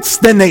smites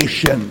the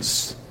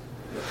nations.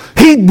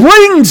 He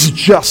brings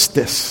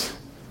justice.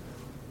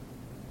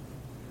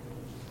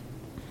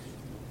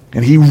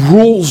 And he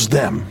rules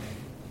them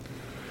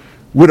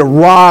with a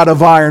rod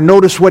of iron.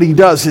 Notice what he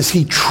does is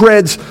he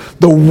treads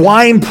the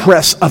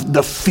winepress of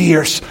the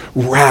fierce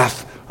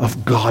wrath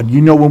of God.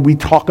 You know, when we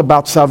talk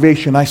about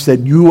salvation, I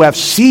said, you have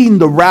seen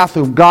the wrath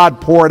of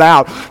God poured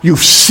out. You've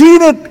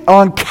seen it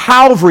on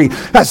Calvary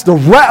as the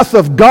wrath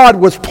of God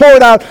was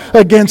poured out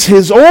against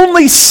his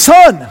only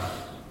Son.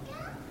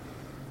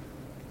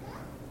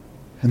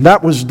 And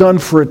that was done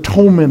for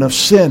atonement of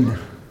sin.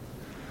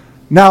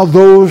 Now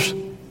those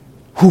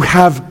who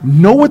have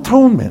no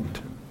atonement,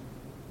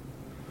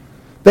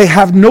 they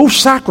have no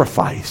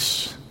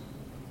sacrifice,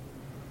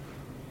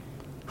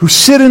 who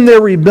sit in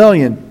their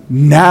rebellion,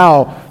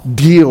 now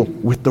deal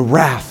with the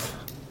wrath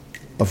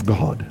of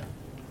God.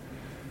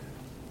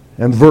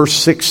 And verse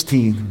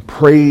 16,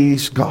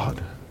 praise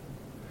God.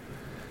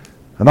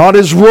 And on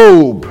his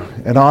robe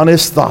and on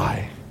his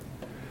thigh,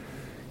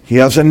 he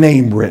has a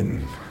name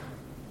written,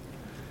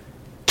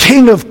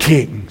 King of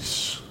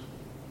Kings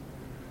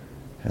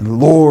and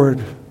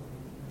Lord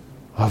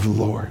of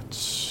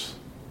Lords.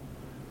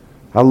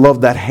 I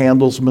love that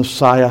Handel's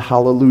Messiah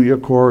Hallelujah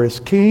chorus.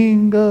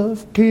 King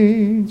of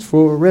Kings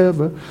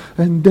forever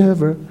and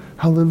ever.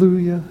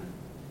 Hallelujah.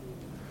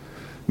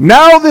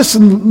 Now this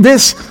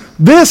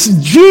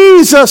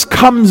Jesus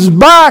comes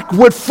back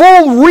with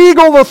full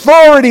regal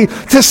authority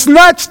to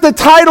snatch the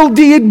title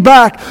deed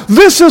back.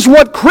 This is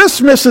what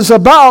Christmas is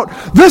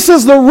about. This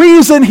is the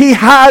reason he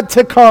had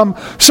to come,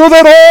 so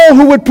that all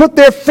who would put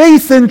their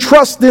faith and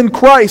trust in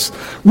Christ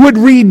would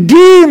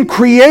redeem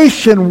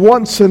creation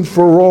once and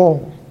for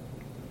all.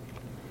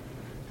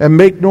 And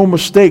make no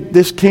mistake,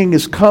 this king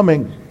is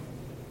coming.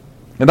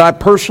 And I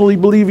personally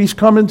believe he's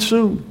coming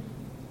soon.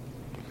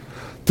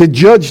 To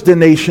judge the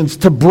nations,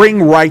 to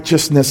bring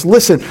righteousness.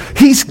 Listen,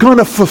 he's going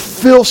to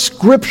fulfill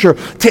Scripture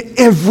to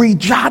every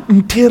jot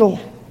and tittle.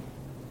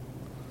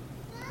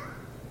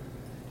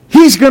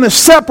 He's going to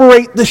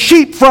separate the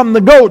sheep from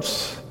the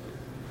goats.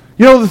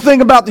 You know, the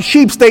thing about the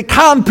sheep, they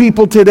con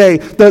people today.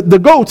 The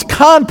goats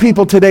con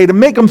people today to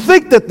make them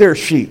think that they're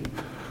sheep.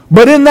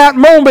 But in that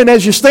moment,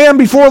 as you stand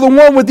before the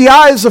one with the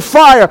eyes of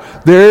fire,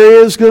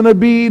 there is going to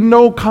be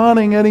no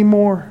conning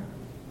anymore.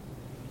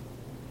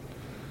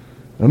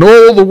 And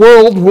all the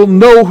world will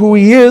know who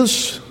he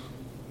is.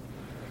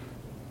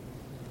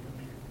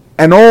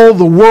 And all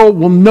the world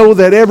will know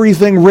that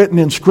everything written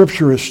in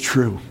Scripture is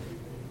true.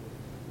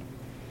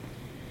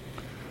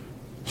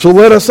 So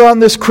let us on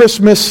this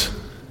Christmas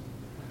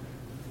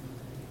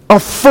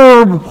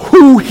affirm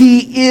who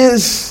he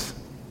is.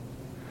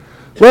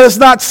 Let us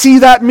not see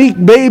that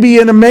meek baby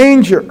in a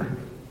manger,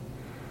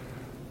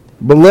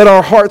 but let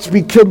our hearts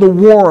be kindled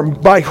warm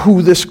by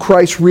who this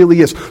Christ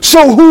really is.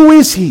 So who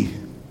is he?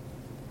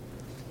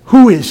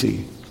 Who is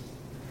he?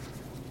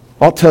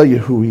 I'll tell you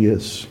who he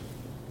is.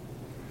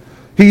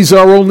 He's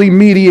our only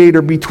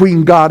mediator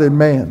between God and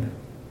man.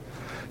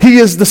 He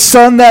is the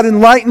sun that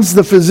enlightens,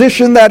 the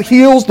physician that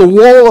heals, the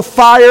wall of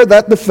fire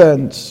that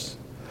defends.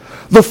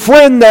 the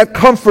friend that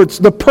comforts,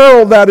 the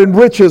pearl that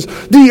enriches,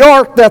 the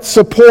ark that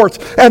supports,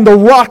 and the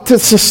rock to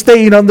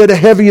sustain under the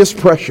heaviest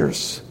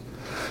pressures.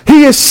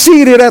 He is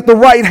seated at the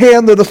right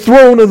hand of the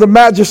throne of the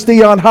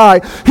majesty on high.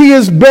 He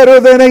is better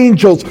than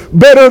angels,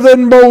 better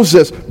than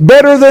Moses,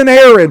 better than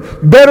Aaron,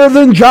 better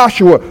than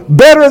Joshua,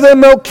 better than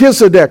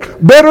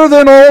Melchizedek, better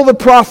than all the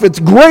prophets,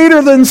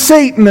 greater than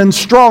Satan, and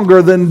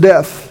stronger than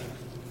death.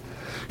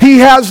 He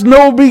has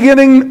no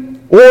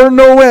beginning or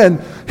no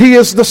end. He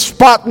is the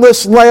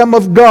spotless Lamb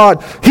of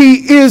God.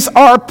 He is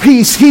our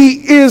peace.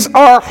 He is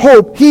our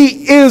hope.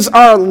 He is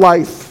our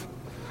life.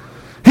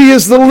 He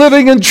is the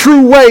living and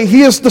true way.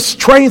 He is the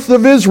strength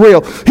of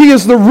Israel. He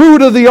is the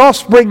root of the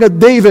offspring of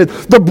David,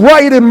 the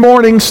bright and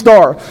morning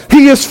star.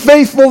 He is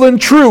faithful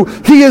and true.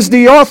 He is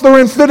the author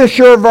and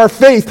finisher of our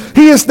faith.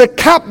 He is the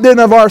captain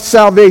of our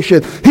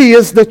salvation. He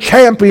is the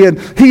champion.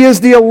 He is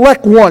the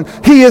elect one.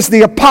 He is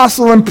the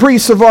apostle and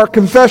priest of our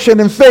confession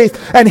and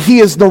faith. And he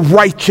is the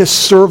righteous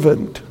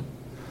servant.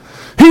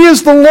 He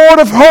is the Lord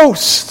of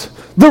hosts,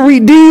 the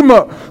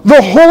Redeemer,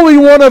 the Holy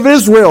One of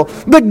Israel,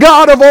 the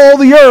God of all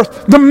the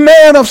earth, the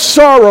man of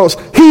sorrows.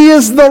 He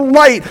is the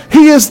light.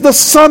 He is the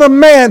Son of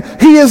Man.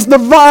 He is the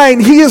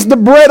vine. He is the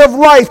bread of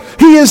life.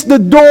 He is the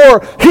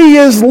door. He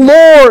is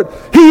Lord.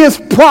 He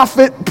is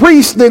prophet,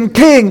 priest, and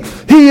king.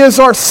 He is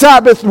our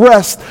Sabbath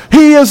rest.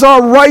 He is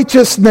our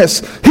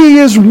righteousness. He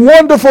is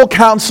wonderful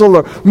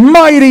counselor,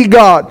 mighty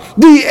God,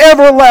 the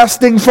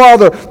everlasting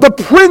Father, the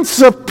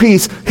Prince of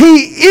Peace.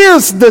 He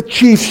is the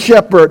chief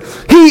shepherd.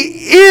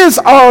 He is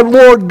our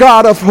Lord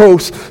God of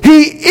hosts.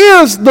 He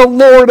is the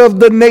Lord of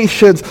the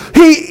nations.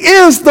 He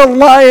is the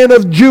Lion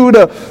of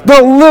Judah,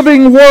 the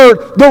living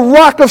Word, the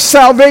rock of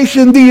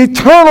salvation, the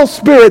eternal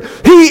Spirit.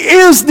 He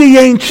is the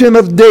Ancient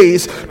of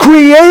Days,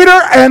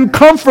 Creator and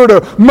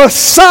Comforter,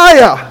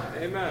 Messiah.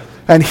 Amen.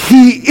 And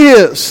He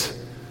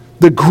is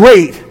the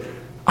great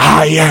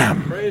I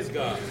Am. Praise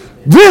God.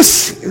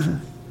 This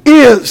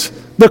is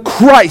the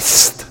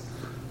Christ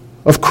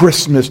of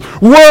Christmas,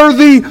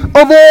 worthy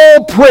of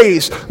all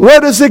praise.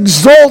 Let us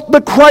exalt the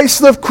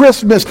Christ of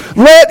Christmas.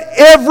 Let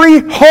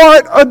every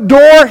heart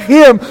adore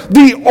Him,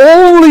 the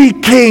only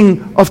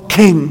King of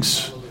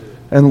kings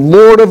and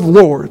Lord of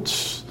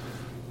lords.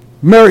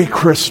 Merry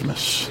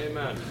Christmas.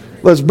 Amen.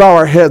 Let's bow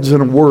our heads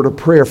in a word of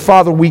prayer.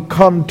 Father, we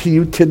come to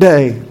you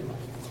today,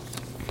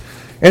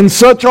 and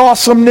such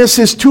awesomeness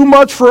is too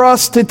much for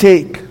us to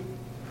take.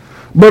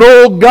 But,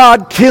 oh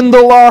God,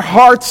 kindle our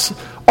hearts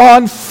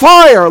on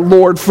fire,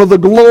 Lord, for the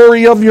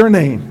glory of your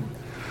name.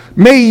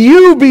 May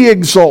you be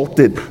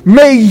exalted.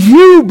 May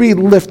you be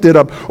lifted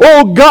up.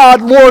 Oh God,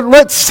 Lord,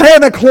 let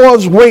Santa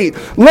Claus wait.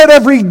 Let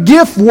every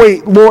gift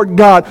wait, Lord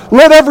God.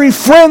 Let every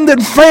friend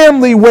and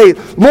family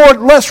wait.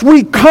 Lord, lest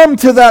we come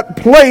to that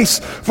place,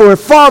 for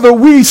Father,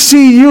 we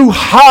see you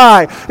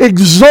high,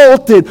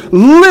 exalted,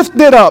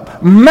 lifted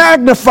up,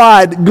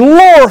 magnified,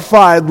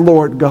 glorified,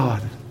 Lord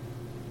God,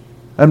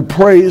 and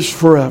praised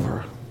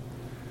forever.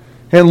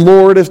 And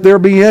Lord, if there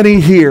be any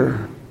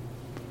here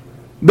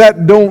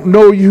that don't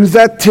know you,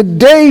 that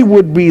today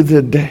would be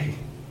the day.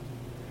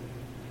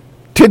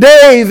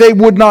 Today they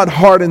would not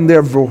harden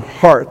their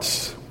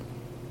hearts,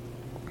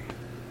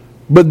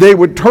 but they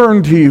would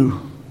turn to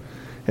you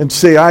and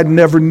say, I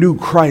never knew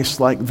Christ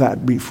like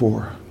that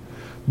before.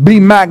 Be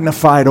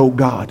magnified, O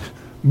God.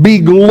 Be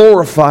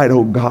glorified,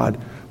 O God.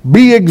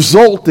 Be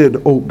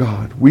exalted, O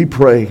God. We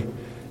pray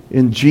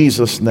in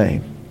Jesus'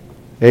 name.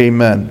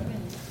 Amen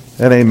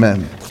and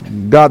amen.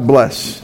 God bless.